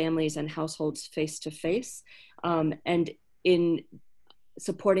visiting families and households face to face. And in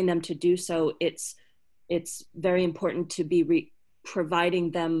supporting them to do so, it's very important to be providing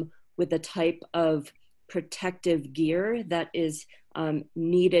them with the type of protective gear that is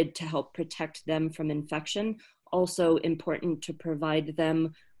needed to help protect them from infection. Also important to provide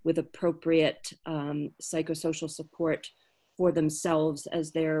them with appropriate psychosocial support for themselves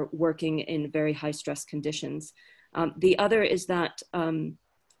as they're working in very high stress conditions. The other is that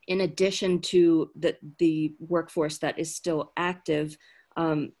in addition to the workforce that is still active,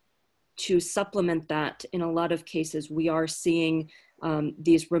 to supplement that, in a lot of cases, we are seeing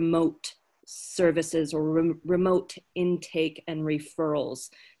these remote services or remote intake and referrals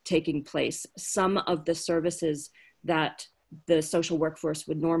taking place. Some of the services that the social workforce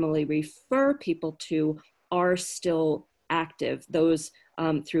would normally refer people to are still active. Those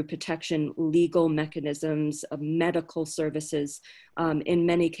through protection, legal mechanisms, medical services. In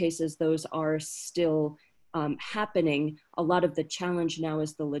many cases, those are still happening. A lot of the challenge now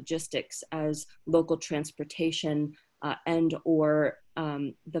is the logistics, as local transportation and or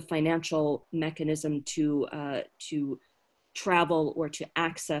the financial mechanism to travel or to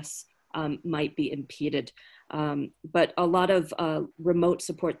access might be impeded. But a lot of remote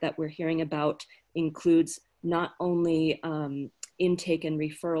support that we're hearing about includes not only intake and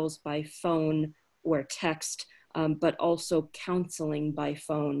referrals by phone or text, but also counseling by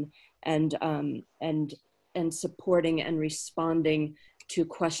phone and supporting and responding to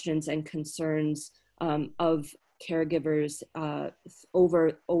questions and concerns of caregivers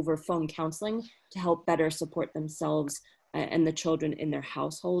over phone counseling to help better support themselves and the children in their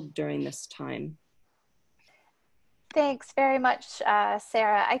household during this time. Thanks very much,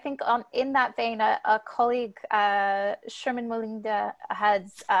 Sara. I think in that vein, a colleague, Sherman Mulinda,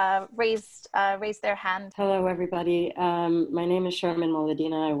 has raised their hand. Hello, everybody. My name is Sherman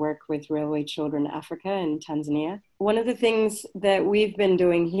Mulinda. I work with Railway Children Africa in Tanzania. One of the things that we've been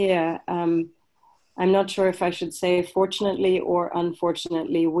doing here, I'm not sure if I should say fortunately or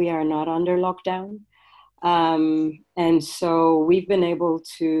unfortunately, we are not under lockdown. And so we've been able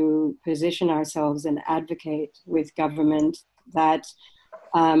to position ourselves and advocate with government that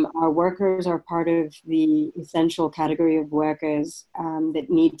our workers are part of the essential category of workers that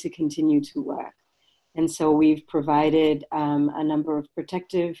need to continue to work. And so we've provided a number of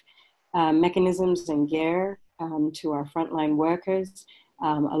protective mechanisms and gear to our frontline workers,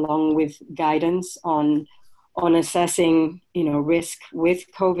 along with guidance on assessing, risk with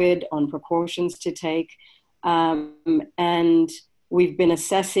COVID, on precautions to take. And we've been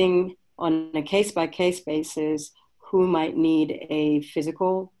assessing on a case-by-case basis who might need a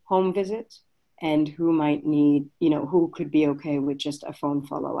physical home visit and who might need, who could be okay with just a phone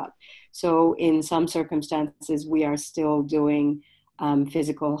follow-up. So in some circumstances, we are still doing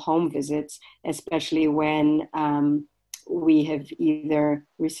physical home visits, especially when we have either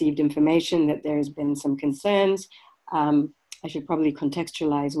received information that there's been some concerns. I should probably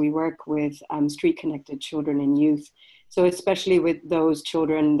contextualize. We work with street-connected children and youth. So especially with those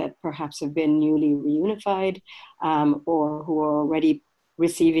children that perhaps have been newly reunified or who are already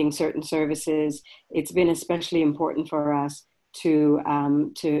receiving certain services, it's been especially important for us to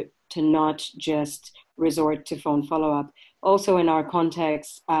not just resort to phone follow-up. Also in our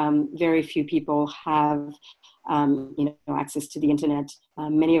context, very few people have access to the internet.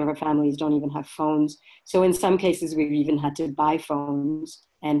 Many of our families don't even have phones. So in some cases, we've even had to buy phones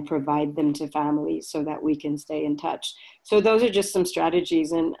and provide them to families so that we can stay in touch. So those are just some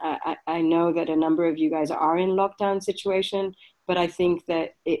strategies. And I know that a number of you guys are in lockdown situation, but I think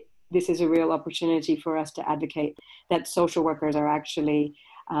that this is a real opportunity for us to advocate that social workers are actually,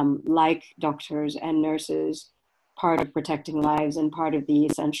 like doctors and nurses, part of protecting lives and part of the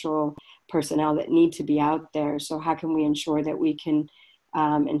essential personnel that need to be out there. So how can we ensure that we can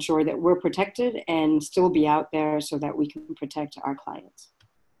ensure that we're protected and still be out there so that we can protect our clients?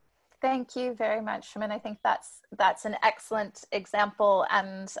 Thank you very much, Shaman. I think that's an excellent example,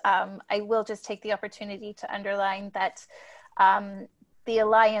 and I will just take the opportunity to underline that the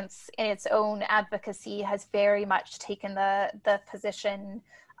Alliance in its own advocacy has very much taken the position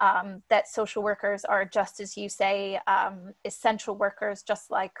that social workers are, just as you say, essential workers, just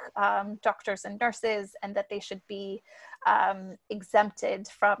like doctors and nurses, and that they should be exempted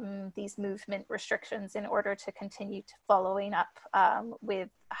from these movement restrictions in order to continue to following up with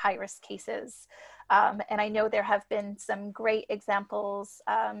high-risk cases. And I know there have been some great examples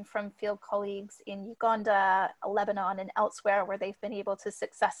from field colleagues in Uganda, Lebanon, and elsewhere where they've been able to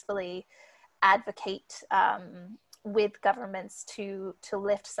successfully advocate with governments to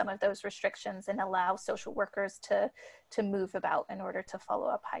lift some of those restrictions and allow social workers to move about in order to follow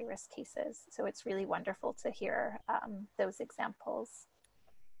up high-risk cases. So it's really wonderful to hear those examples.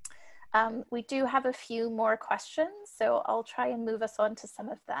 We do have a few more questions, so I'll try and move us on to some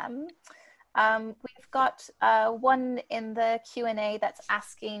of them. We've got one in the Q&A that's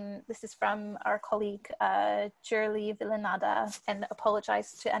asking, this is from our colleague Jurli Villanada, and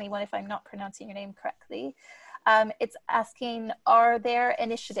apologize to anyone if I'm not pronouncing your name correctly. It's asking, are there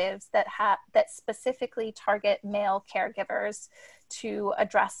initiatives that specifically target male caregivers to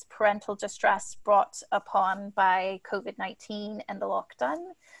address parental distress brought upon by COVID-19 and the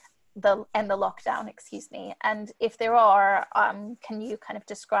lockdown, excuse me. And if there are, can you kind of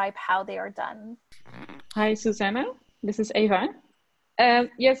describe how they are done? Hi, Susanna. This is Eva.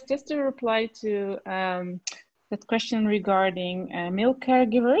 Yes, just to reply to that question regarding male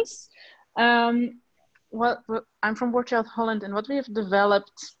caregivers. Well, I'm from War Child Holland, and what we have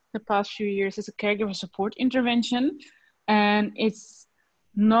developed the past few years is a caregiver support intervention. And it's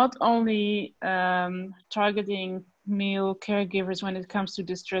not only targeting male caregivers when it comes to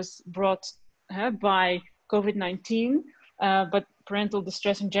distress brought by COVID-19, but parental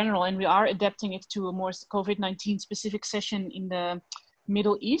distress in general. And we are adapting it to a more COVID-19 specific session in the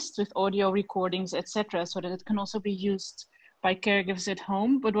Middle East with audio recordings, etc., so that it can also be used by caregivers at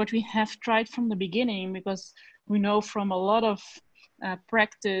home. But what we have tried from the beginning, because we know from a lot of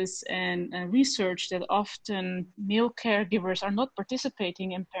practice and research that often male caregivers are not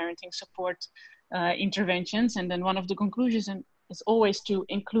participating in parenting support interventions. And then one of the conclusions is always to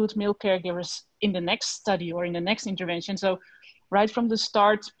include male caregivers in the next study or in the next intervention. So right from the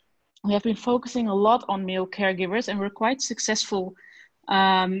start, we have been focusing a lot on male caregivers, and we're quite successful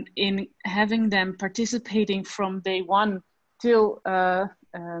in having them participating from day one till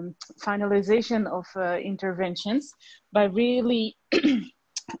finalization of interventions, by really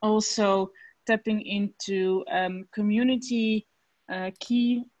also tapping into community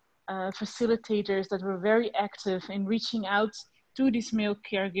key facilitators that were very active in reaching out to these male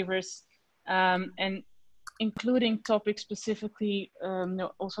caregivers, and including topics specifically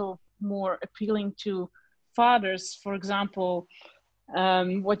also more appealing to fathers. For example,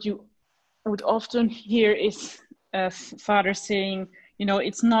 what you would often hear is fathers saying,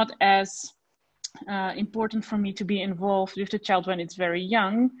 it's not as important for me to be involved with the child when it's very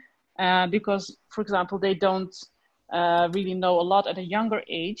young, because, for example, they don't really know a lot at a younger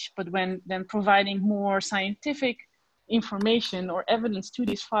age, but when then providing more scientific information or evidence to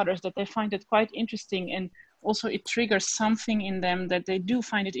these fathers, that they find it quite interesting, and also it triggers something in them that they do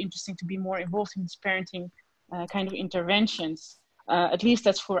find it interesting to be more involved in this parenting kind of interventions. At least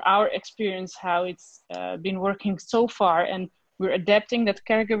that's for our experience how it's been working so far, and we're adapting that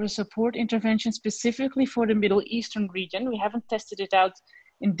caregiver support intervention specifically for the Middle Eastern region. We haven't tested it out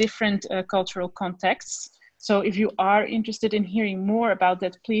in different cultural contexts. So if you are interested in hearing more about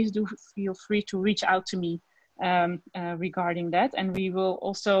that, please do feel free to reach out to me regarding that. And we will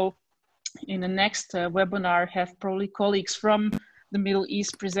also, in the next webinar, have probably colleagues from the Middle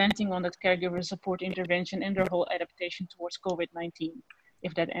East presenting on that caregiver support intervention and their whole adaptation towards COVID-19,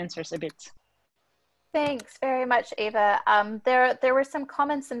 if that answers a bit. Thanks very much, Eva. There were some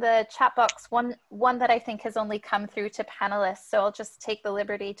comments in the chat box, one that I think has only come through to panelists, so I'll just take the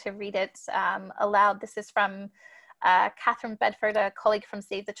liberty to read it aloud. This is from Catherine Bedford, a colleague from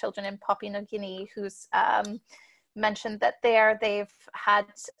Save the Children in Papua New Guinea, who's mentioned that they've had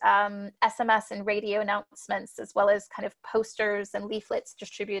SMS and radio announcements, as well as kind of posters and leaflets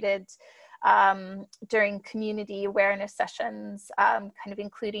distributed during community awareness sessions, kind of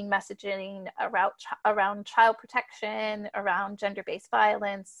including messaging around child protection, around gender-based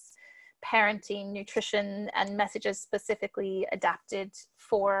violence, parenting, nutrition, and messages specifically adapted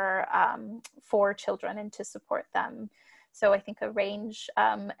for children and to support them. So I think a range,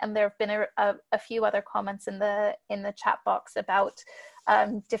 and there have been a few other comments in the chat box about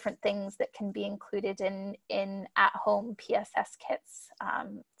different things that can be included in at-home PSS kits.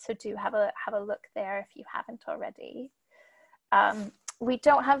 So do have a look there if you haven't already. We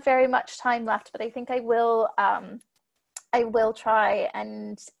don't have very much time left, but I think I will try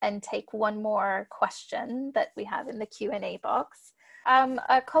and take one more question that we have in the Q&A box.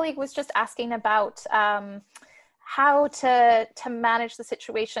 A colleague was just asking about how to manage the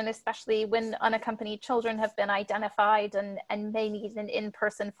situation, especially when unaccompanied children have been identified and may need an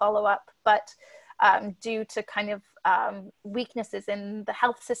in-person follow-up, but due to kind of weaknesses in the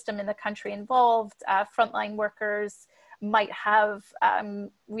health system in the country involved, frontline workers might have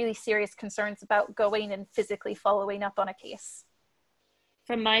really serious concerns about going and physically following up on a case.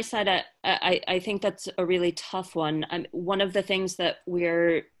 From my side, I think that's a really tough one. One of the things that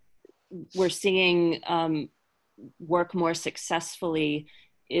we're seeing work more successfully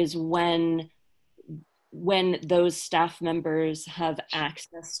is when those staff members have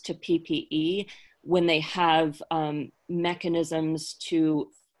access to PPE, when they have mechanisms to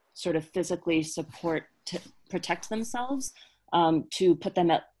sort of physically support, to protect themselves, to put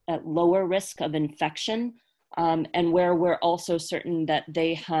them at lower risk of infection, and where we're also certain that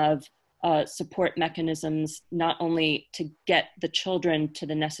they have support mechanisms, not only to get the children to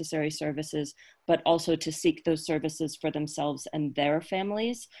the necessary services, but also to seek those services for themselves and their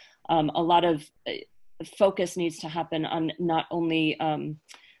families. A lot of focus needs to happen on not only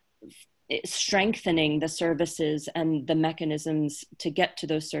strengthening the services and the mechanisms to get to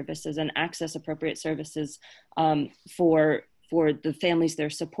those services and access appropriate services for the families they're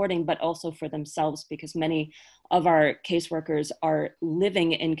supporting, but also for themselves, because many of our caseworkers are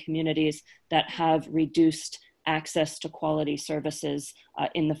living in communities that have reduced access to quality services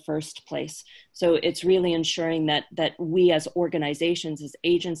in the first place. So it's really ensuring that we as organizations, as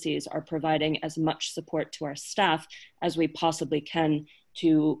agencies, are providing as much support to our staff as we possibly can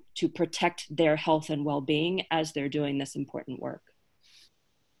to protect their health and well-being as they're doing this important work.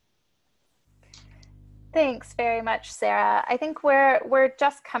 Thanks very much, Sara. I think we're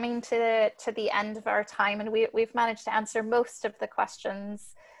just coming to the end of our time, and we've managed to answer most of the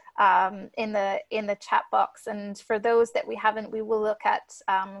questions in the chat box. And for those that we haven't, we will look at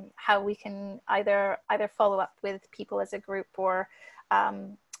how we can either follow up with people as a group, or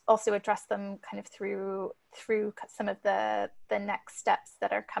also address them kind of through some of the next steps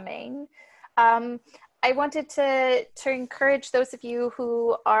that are coming. I wanted to encourage those of you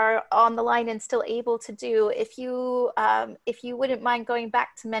who are on the line and still able to do, if you wouldn't mind going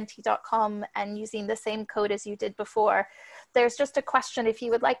back to menti.com and using the same code as you did before. There's just a question, if you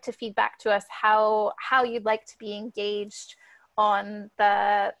would like to feedback to us how you'd like to be engaged on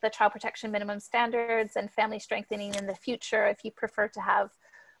the child protection minimum standards and family strengthening in the future, if you prefer to have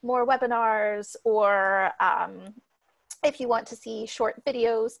more webinars, or if you want to see short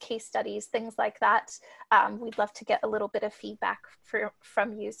videos, case studies, things like that. We'd love to get a little bit of feedback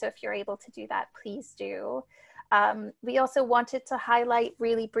from you. So if you're able to do that, please do. We also wanted to highlight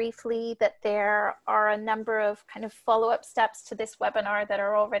really briefly that there are a number of kind of follow-up steps to this webinar that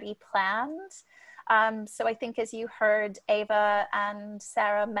are already planned. So I think, as you heard Eva and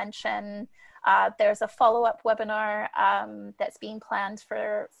Sara mention, there's a follow-up webinar that's being planned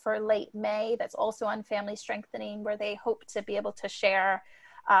for late May that's also on family strengthening, where they hope to be able to share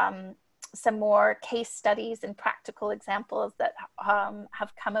some more case studies and practical examples that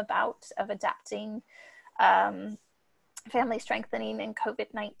have come about of adapting family strengthening in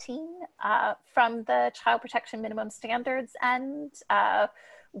COVID-19 from the child protection minimum standards. And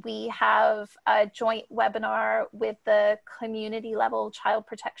we have a joint webinar with the community level child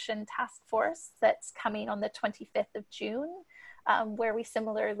protection task force that's coming on the 25th of June, where we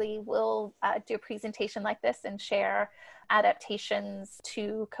similarly will do a presentation like this and share adaptations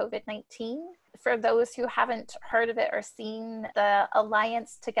to COVID-19. For those who haven't heard of it or seen, the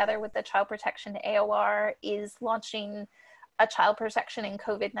Alliance, together with the Child Protection AOR, is launching a child protection in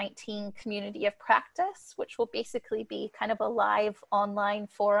COVID-19 community of practice, which will basically be kind of a live online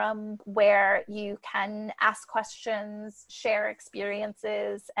forum where you can ask questions, share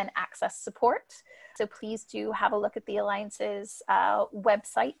experiences, and access support. So please do have a look at the Alliance's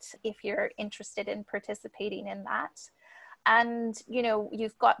website if you're interested in participating in that. And, you know,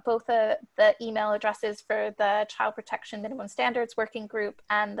 you've got both the email addresses for the Child Protection Minimum Standards Working Group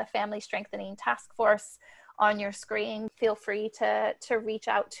and the Family Strengthening Task Force on your screen. Feel free to reach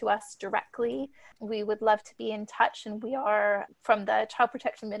out to us directly. We would love to be in touch, and we are, from the Child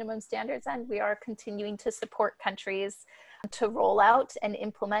Protection Minimum Standards end, we are continuing to support countries to roll out and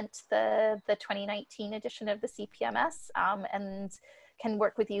implement the 2019 edition of the CPMS, and can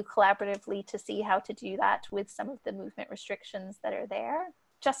work with you collaboratively to see how to do that with some of the movement restrictions that are there.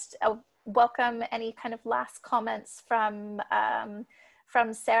 Just welcome any kind of last comments from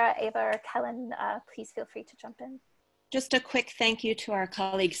Sara, Eva, or Kellen. Please feel free to jump in. Just a quick thank you to our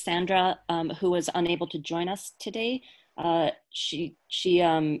colleague Sandra, who was unable to join us today. She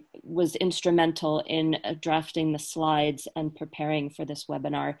was instrumental in drafting the slides and preparing for this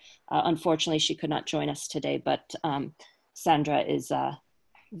webinar. Unfortunately, she could not join us today, but Sandra is a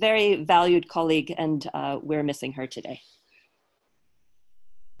very valued colleague, and we're missing her today.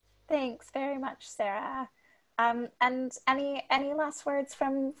 Thanks very much, Sara. And any last words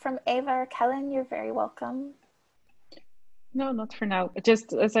from Eva or Kellen? You're very welcome. No, not for now.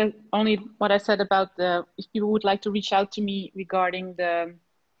 Just as only what I said about if you would like to reach out to me regarding the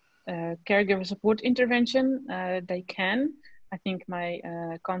caregiver support intervention, they can. I think my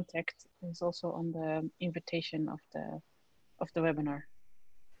contact is also on the invitation of the webinar.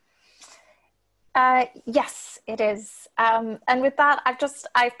 Yes, it is. And with that,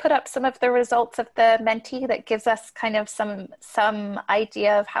 I've put up some of the results of the Menti that gives us kind of some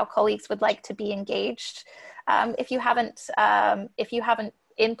idea of how colleagues would like to be engaged. If you haven't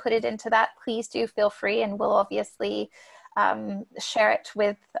inputted into that, please do feel free, and we'll obviously share it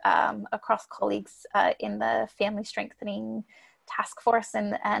with across colleagues in the Family Strengthening Task Force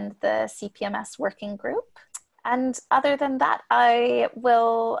and the CPMS Working Group. And other than that, I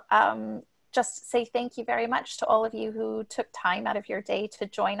will just say thank you very much to all of you who took time out of your day to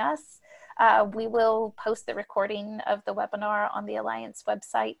join us. We will post the recording of the webinar on the Alliance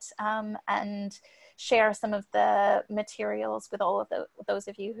website and share some of the materials with all of those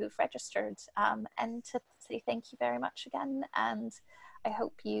of you who've registered, and to say thank you very much again. And I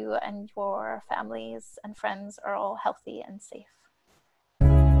hope you and your families and friends are all healthy and safe.